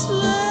him a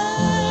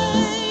slave.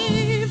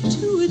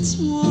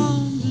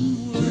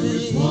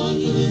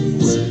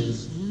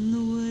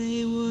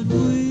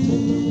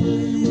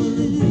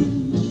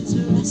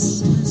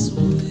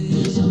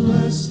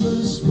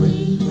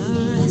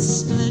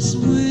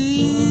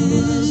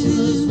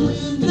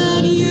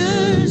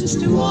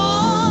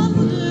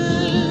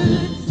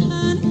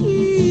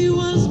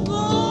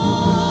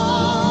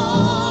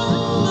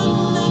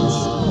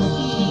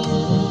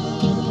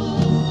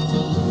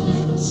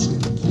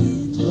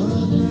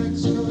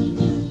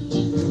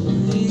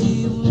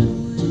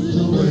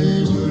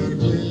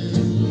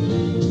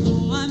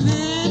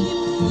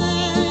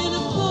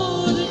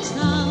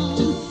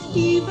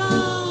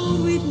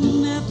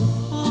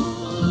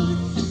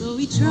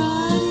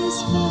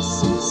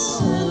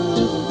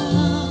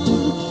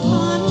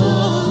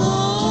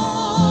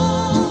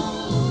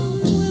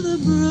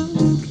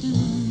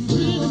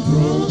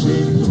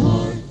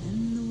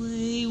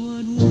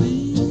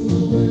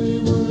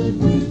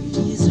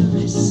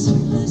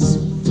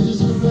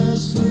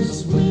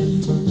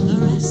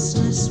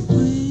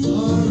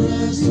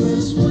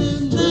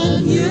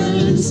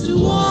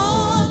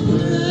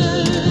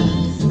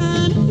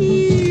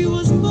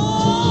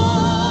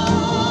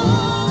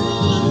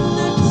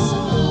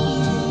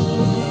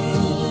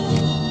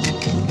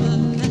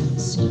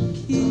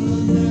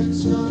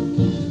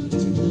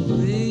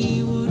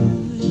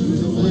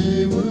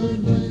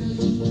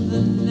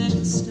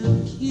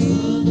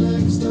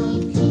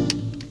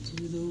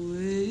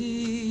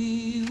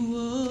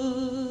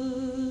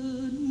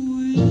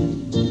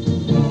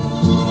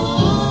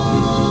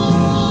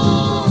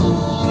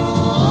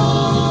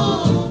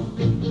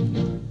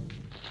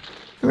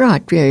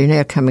 Right, yeah,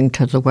 now coming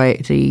to the way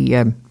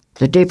the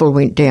devil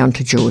went down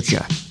to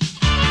Georgia.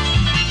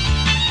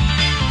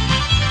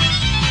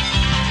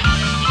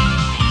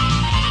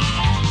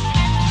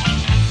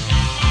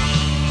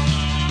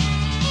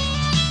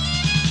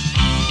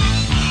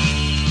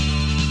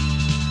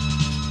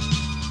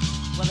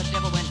 Well, the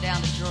devil went down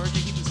to Georgia.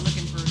 He was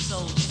looking for a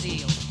soul to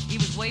steal. He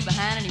was way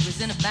behind and he was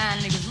in a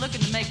bind and he was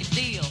looking to make a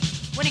deal.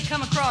 When he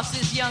come across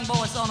this young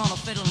boy sawing on a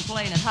fiddle and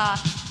playing it hot,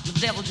 the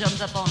devil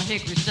jumped up on a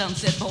hickory stump and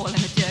said, "Boy, let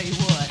me tell you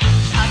what.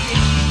 I guess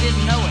you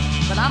didn't know it,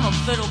 but I'm a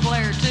fiddle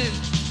player too.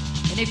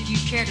 And if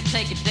you care to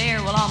take a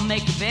dare, well, I'll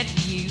make a bet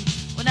for you.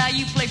 Well, now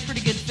you play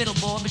pretty good fiddle,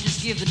 boy, but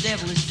just give the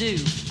devil his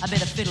due. I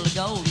bet a fiddle of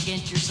gold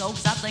against your soul,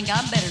 'cause I think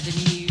I'm better than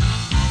you."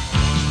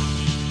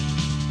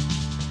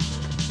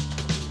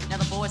 Now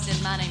the boy said,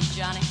 "My name's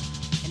Johnny,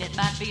 and it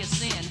might be a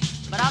sin,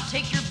 but I'll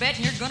take your bet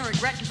and you're gonna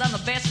regret, 'cause I'm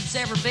the best it's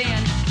ever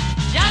been."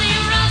 Johnny,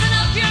 you're rousing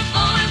up your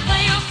phone and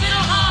play your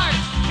fiddle hard.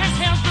 There's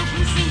hell's broke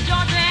loose in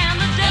Georgia and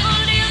the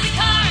devil deals the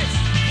cards.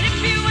 And if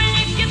you win,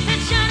 you get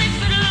that shiny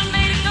fiddle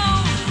made of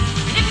gold.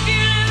 And if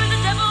you lose, the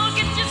devil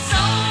gets your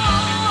soul.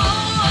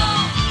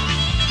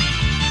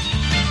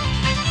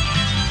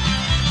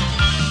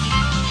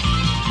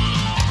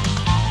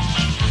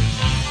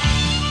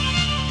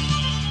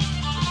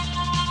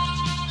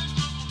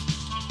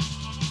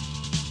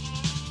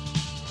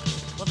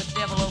 Well, the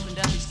devil opened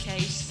up his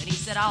case and he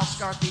said, "I'll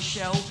start this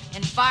show."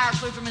 And fire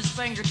flew from his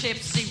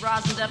fingertips as he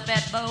rosined up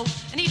that bow.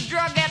 And he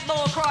drug that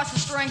bow across the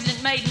strings and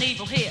it made an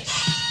evil hiss.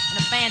 And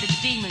a band of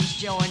demons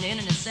joined in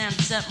and it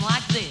sounded something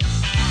like this.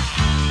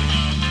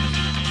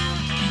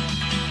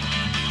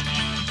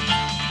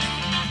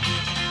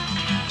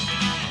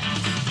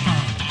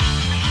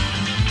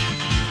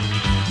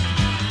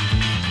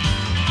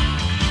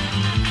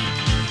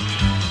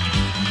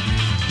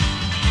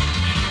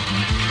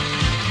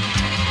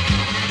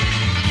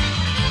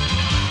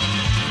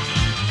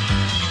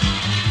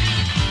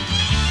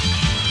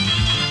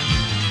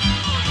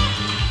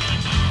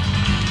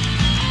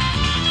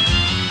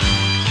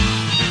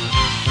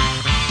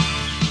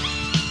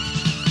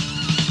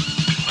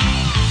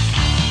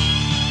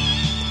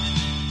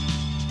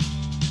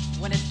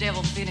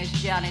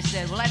 Johnny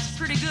said, "Well, that's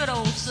pretty good,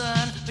 old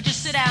son, but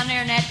just sit down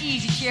there in that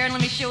easy chair and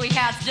let me show you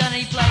how it's done." And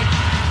he played,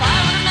 "Fire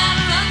on the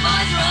mountain, run,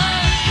 boys,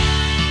 run.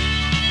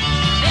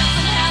 Death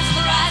in the house of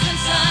the rising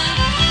sun.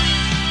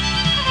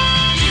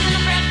 Using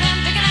the bread pen,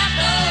 picking out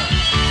dough.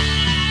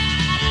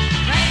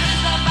 Rain on the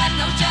dog bite,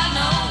 no child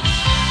knows."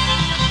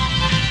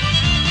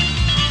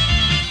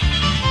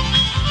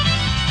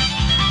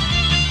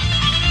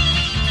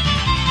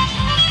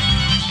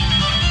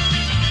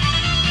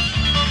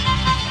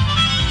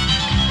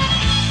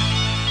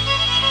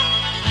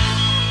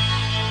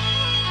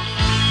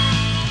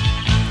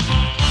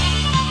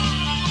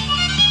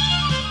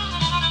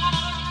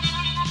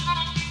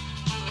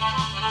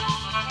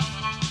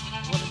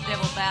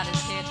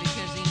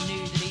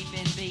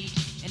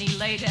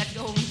 Laid that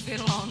golden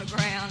fiddle on the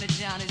ground at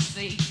Johnny's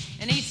feet.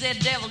 And he said,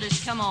 "Devil,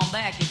 just come on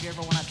back if you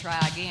ever want to try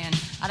again.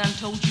 I done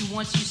told you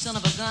once, you son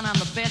of a gun, I'm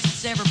the best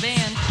it's ever been."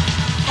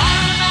 Fire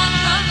on the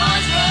mountain, run,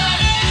 boys, run.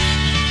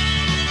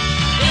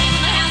 Death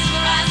in the house of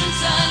the rising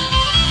sun.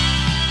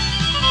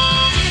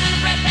 Chicken in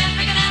the bread pan,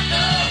 picking out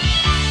dough.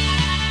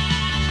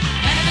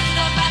 And if it's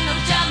not bad, no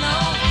child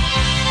knows.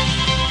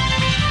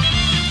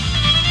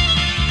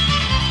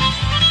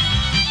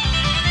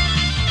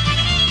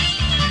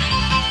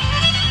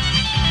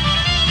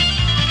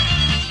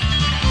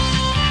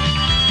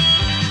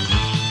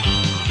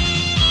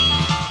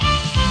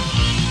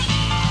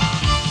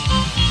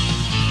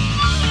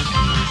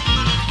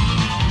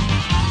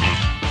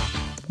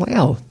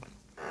 Well,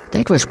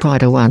 that was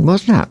quite a one,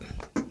 wasn't it?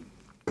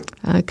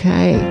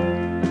 Okay.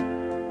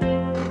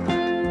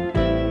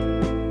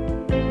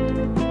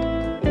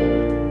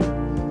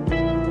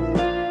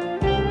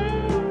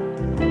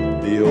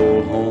 The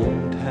old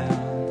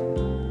hometown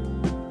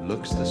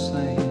looks the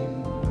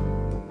same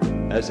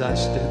as I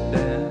step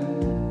down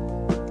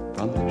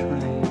from the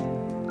train.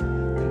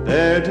 And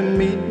there to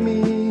meet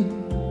me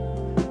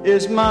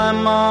is my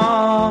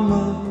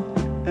mama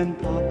and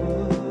papa.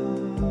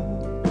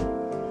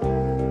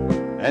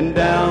 And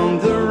down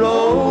the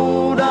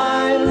road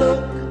I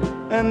look,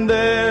 and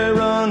there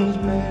runs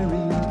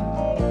Mary,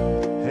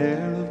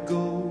 hair of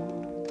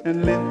gold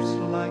and lips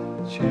like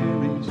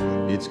cherries.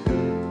 It's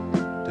good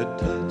to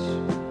touch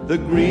the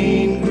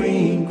green,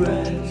 green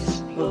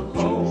grass of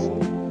home.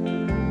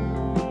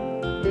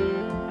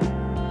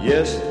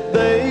 Yes,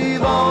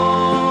 they've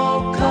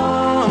all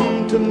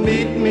come to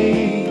meet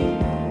me,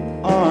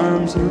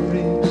 arms are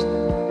raised,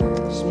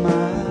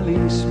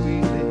 smiling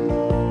sweetly.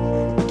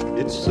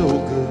 It's so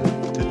good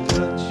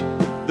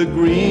the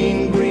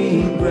green,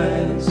 green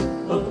grass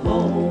of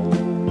home.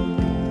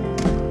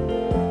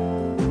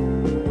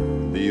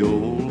 The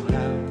old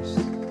house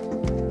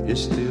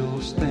is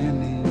still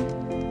standing,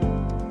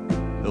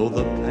 though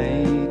the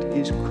paint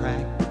is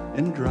cracked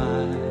and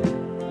dry.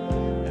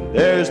 And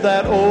there's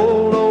that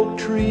old oak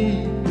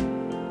tree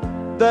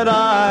that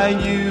I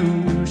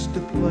used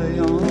to play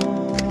on.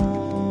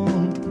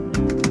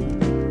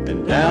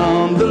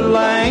 Down the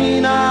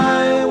lane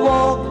I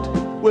walked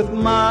with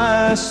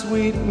my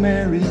sweet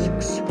Mary,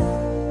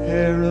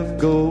 hair of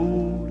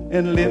gold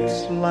and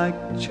lips like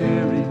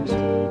cherries.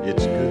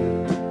 It's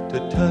good to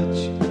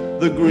touch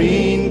the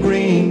green,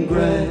 green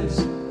grass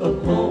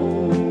of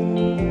home.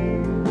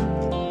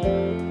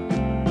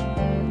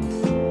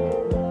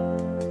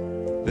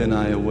 Then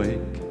I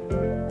awake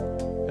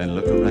and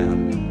look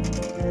around me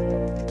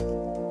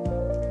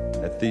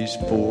at these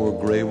four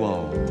gray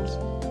walls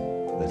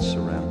that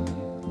surround me.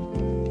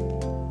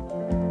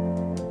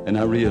 And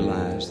I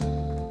realized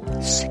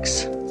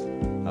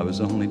I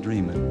was only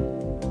dreaming.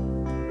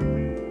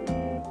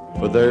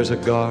 For there's a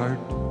guard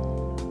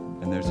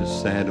and there's a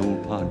sad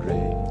old padre.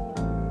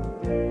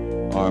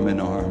 Arm in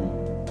arm,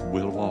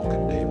 we'll walk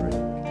at daybreak.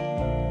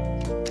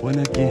 When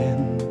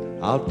again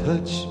I'll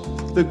touch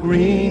the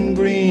green,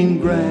 green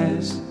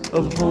grass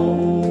of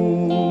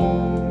home.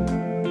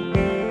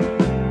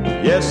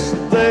 Yes,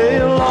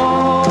 they'll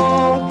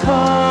all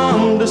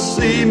come to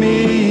see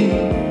me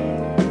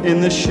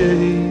in the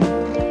shade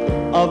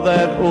of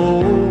that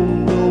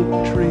old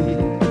oak tree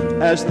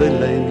as they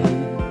lay me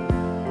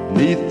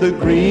 'neath the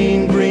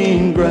green,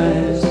 green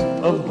grass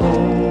of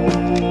home.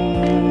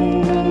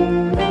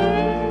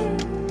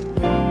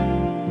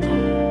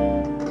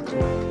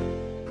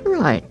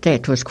 Right,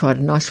 that was quite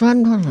a nice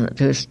one, wasn't it?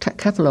 There's a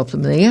couple of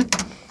them there.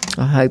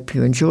 I hope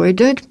you enjoyed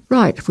it.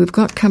 Right, we've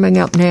got coming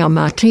up now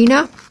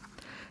Martina.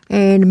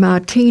 And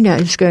Martina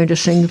is going to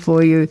sing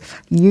for you,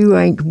 You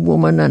Ain't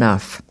Woman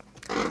Enough.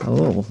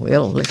 Oh,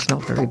 well, that's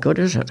not very good,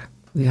 is it?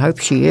 We hope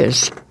she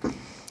is.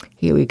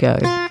 Here we go.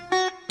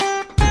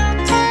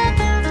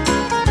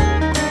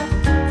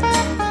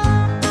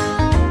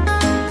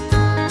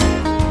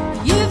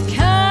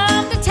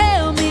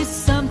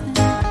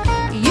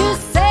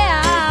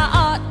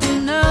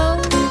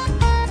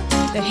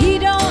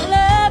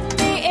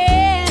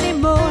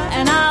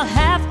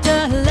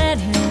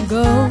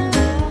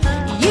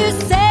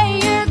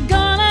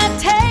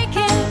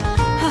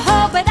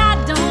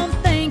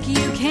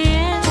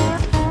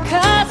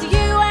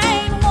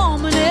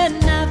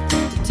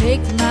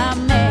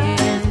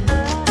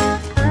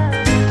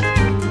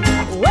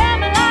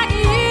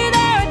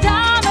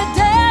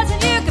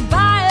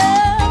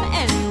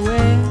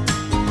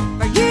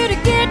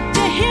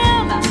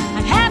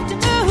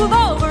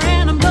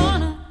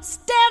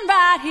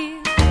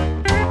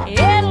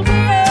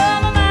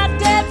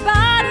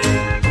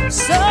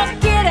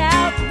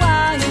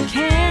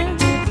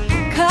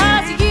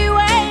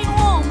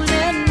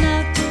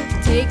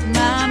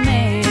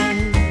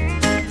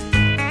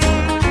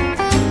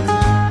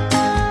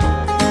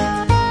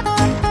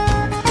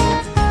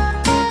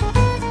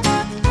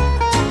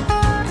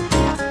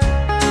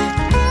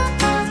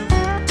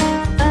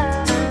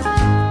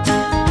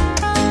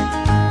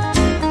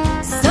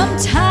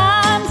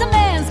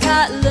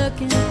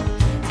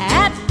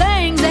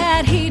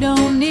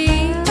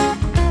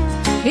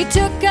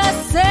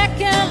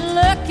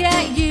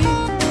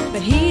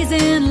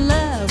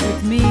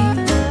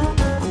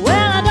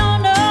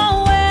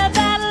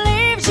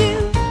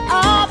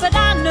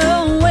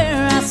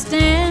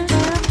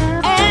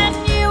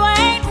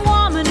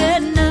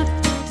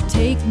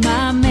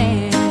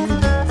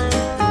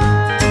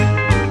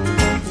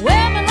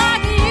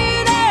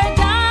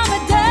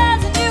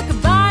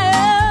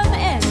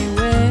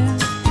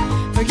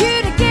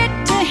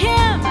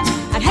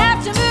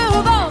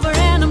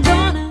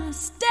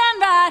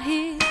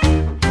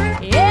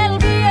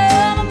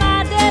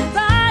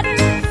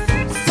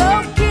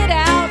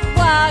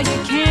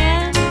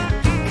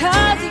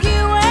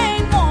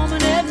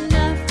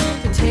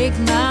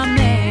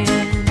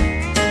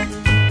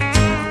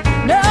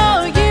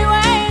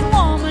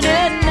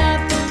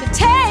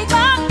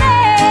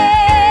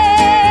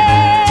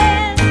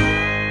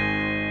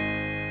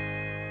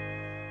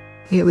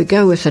 Here we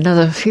go with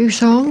another few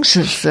songs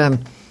as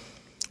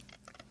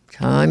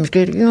time's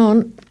getting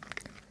on.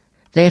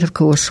 That, of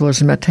course,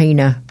 was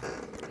Martina,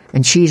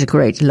 and she's a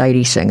great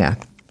lady singer.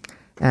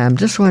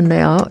 This one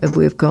now,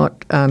 we've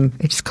got,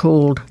 it's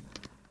called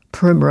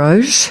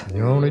Primrose.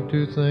 The only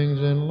two things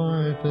in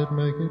life that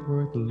make it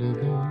worth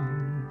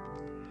living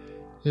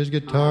is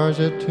guitars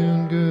that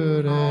tune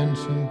good and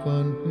some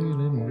fun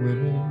feeling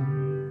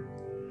women.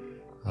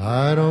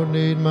 I don't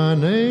need my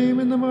name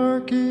in the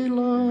marquee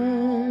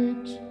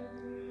lights.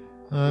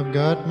 I've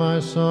got my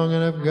song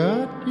and I've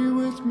got you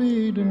with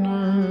me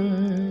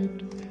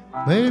tonight.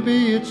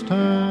 Maybe it's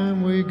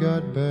time we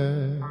got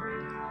back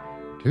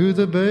to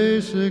the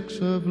basics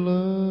of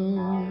love.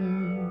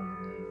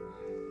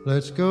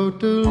 Let's go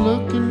to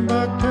Looking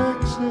Back,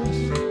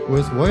 Texas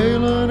with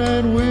Waylon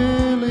and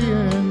Willie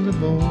and the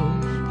boys.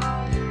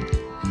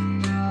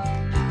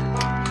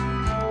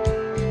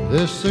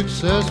 This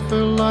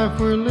successful life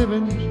we're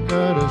living's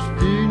got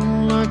us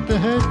feeling like the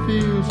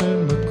Hatfields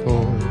and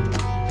McCoys.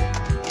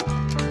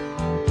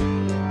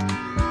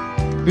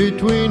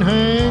 Between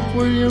Hank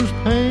Williams'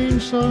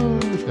 pain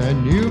songs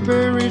and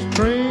Newberry's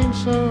train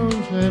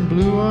songs and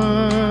Blue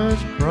Eyes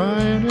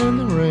crying in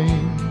the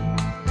rain,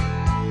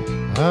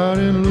 out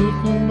in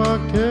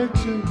Lukenbach,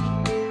 Texas,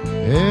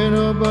 ain't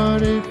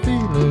nobody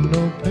feeling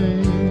no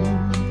pain.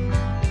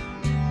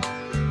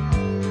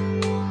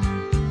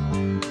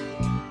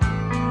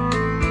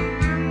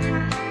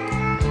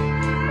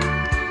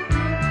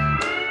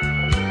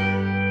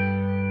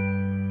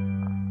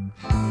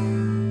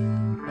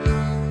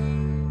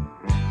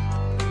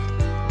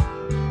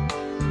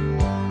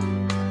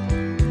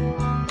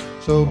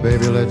 So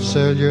baby, let's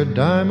sell your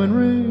diamond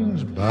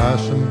rings, buy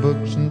some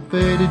books and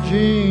faded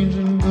jeans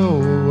and go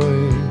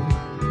away.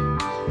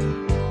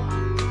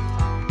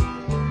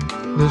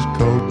 This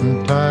coat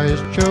and tie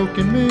is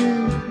choking me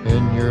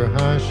in your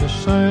high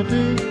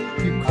society.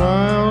 You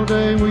cry all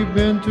day, we've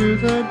been through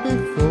that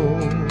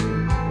before.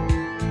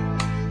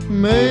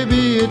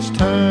 Maybe it's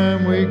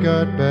time we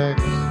got back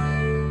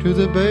to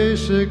the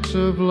basics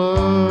of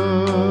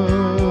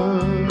love.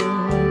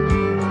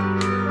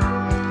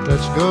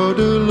 Let's go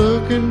to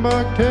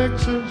Luckenbach,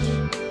 Texas,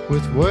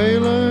 with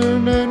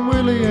Waylon and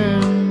Willie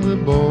and the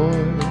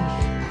boys.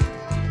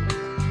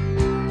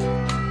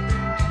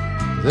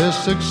 This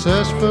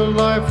successful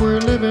life we're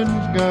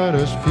living's got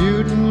us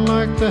feuding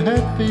like the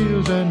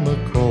Hatfields and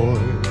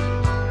McCoys.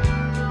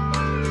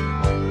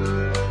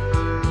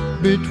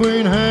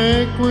 Between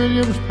Hank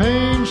Williams'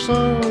 pain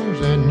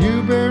songs and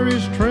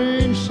Newberry's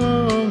train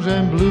songs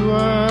and Blue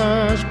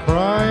Eyes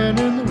crying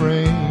in the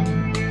rain,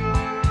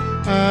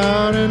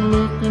 out in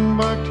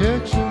Luckenbach,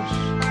 Texas,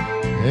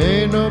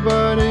 ain't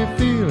nobody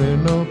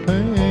feeling no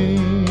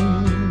pain.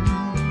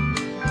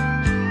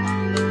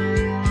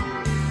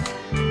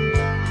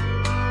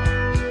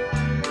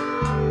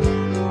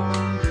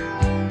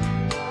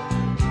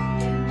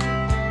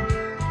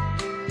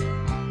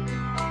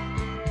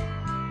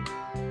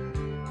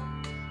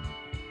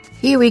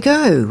 Here we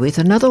go with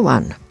another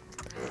one.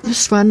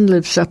 This one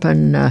lives up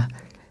in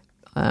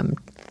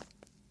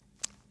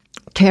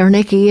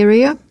Taranaki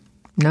area.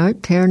 No,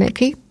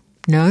 Taranaki.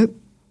 No.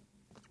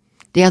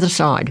 The other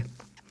side.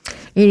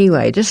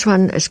 Anyway, this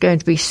one is going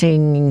to be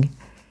singing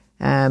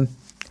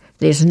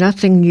There's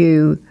Nothing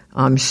New,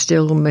 I'm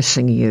Still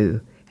Missing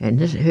You.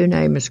 And her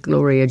name is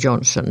Gloria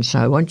Johnson, so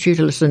I want you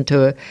to listen to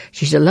her.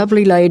 She's a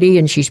lovely lady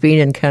and she's been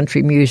in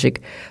country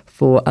music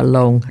for a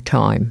long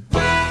time.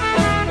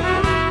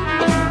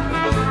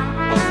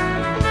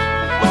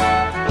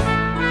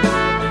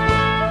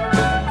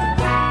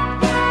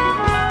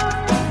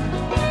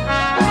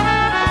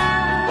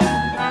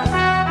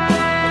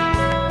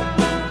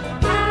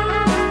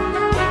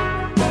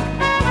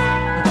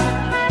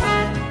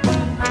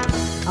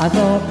 I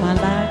thought my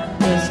life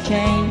was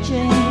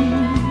changing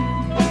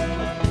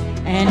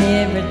and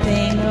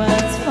everything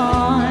was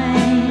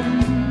fine.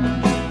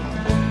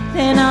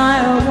 Then I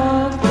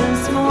awoke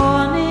this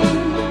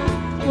morning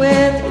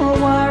with my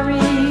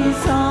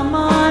worries on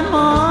my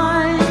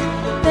mind.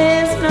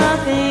 There's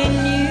nothing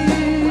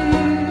new,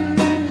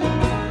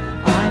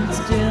 I'm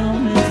still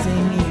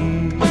missing you.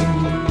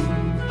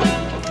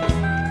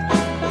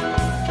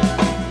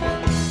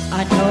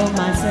 I told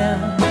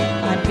myself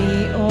I'd be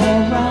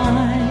alright.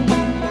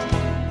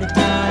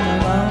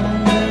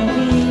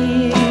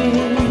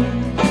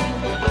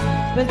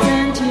 But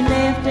since you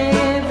left,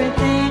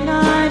 everything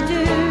I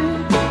do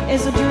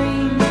is a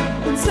dream,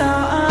 and so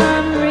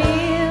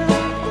unreal.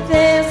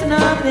 There's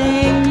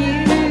nothing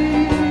new,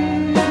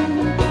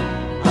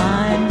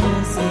 I'm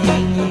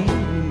missing you.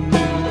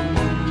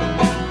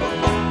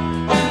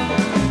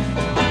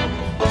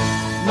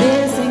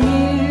 Missing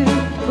you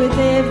with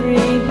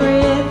every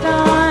breath I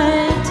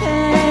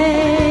take.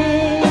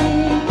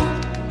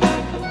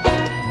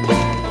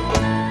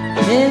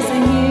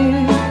 Missing you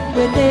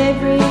with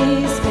every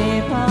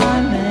step I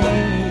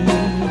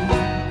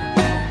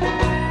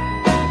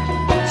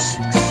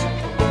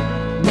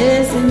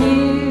missing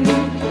you,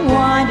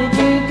 why did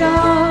you go?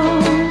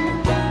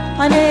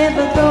 I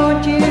never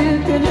thought you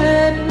could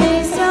hurt me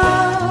so.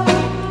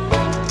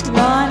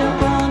 Right or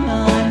wrong,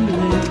 I'm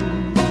blue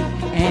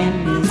and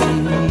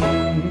missing you.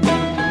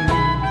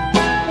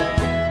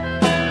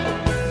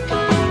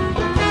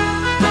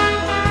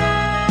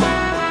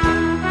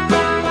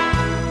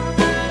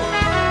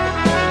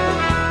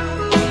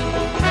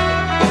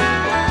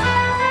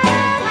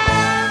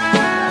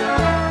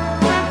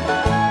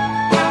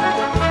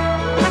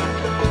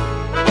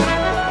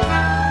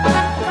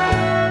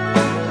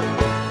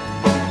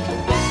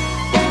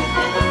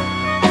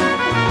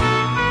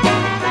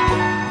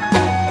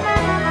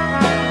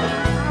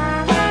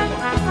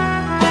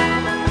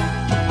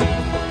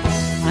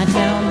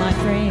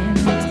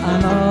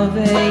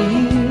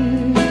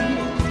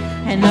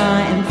 And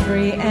I am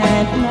free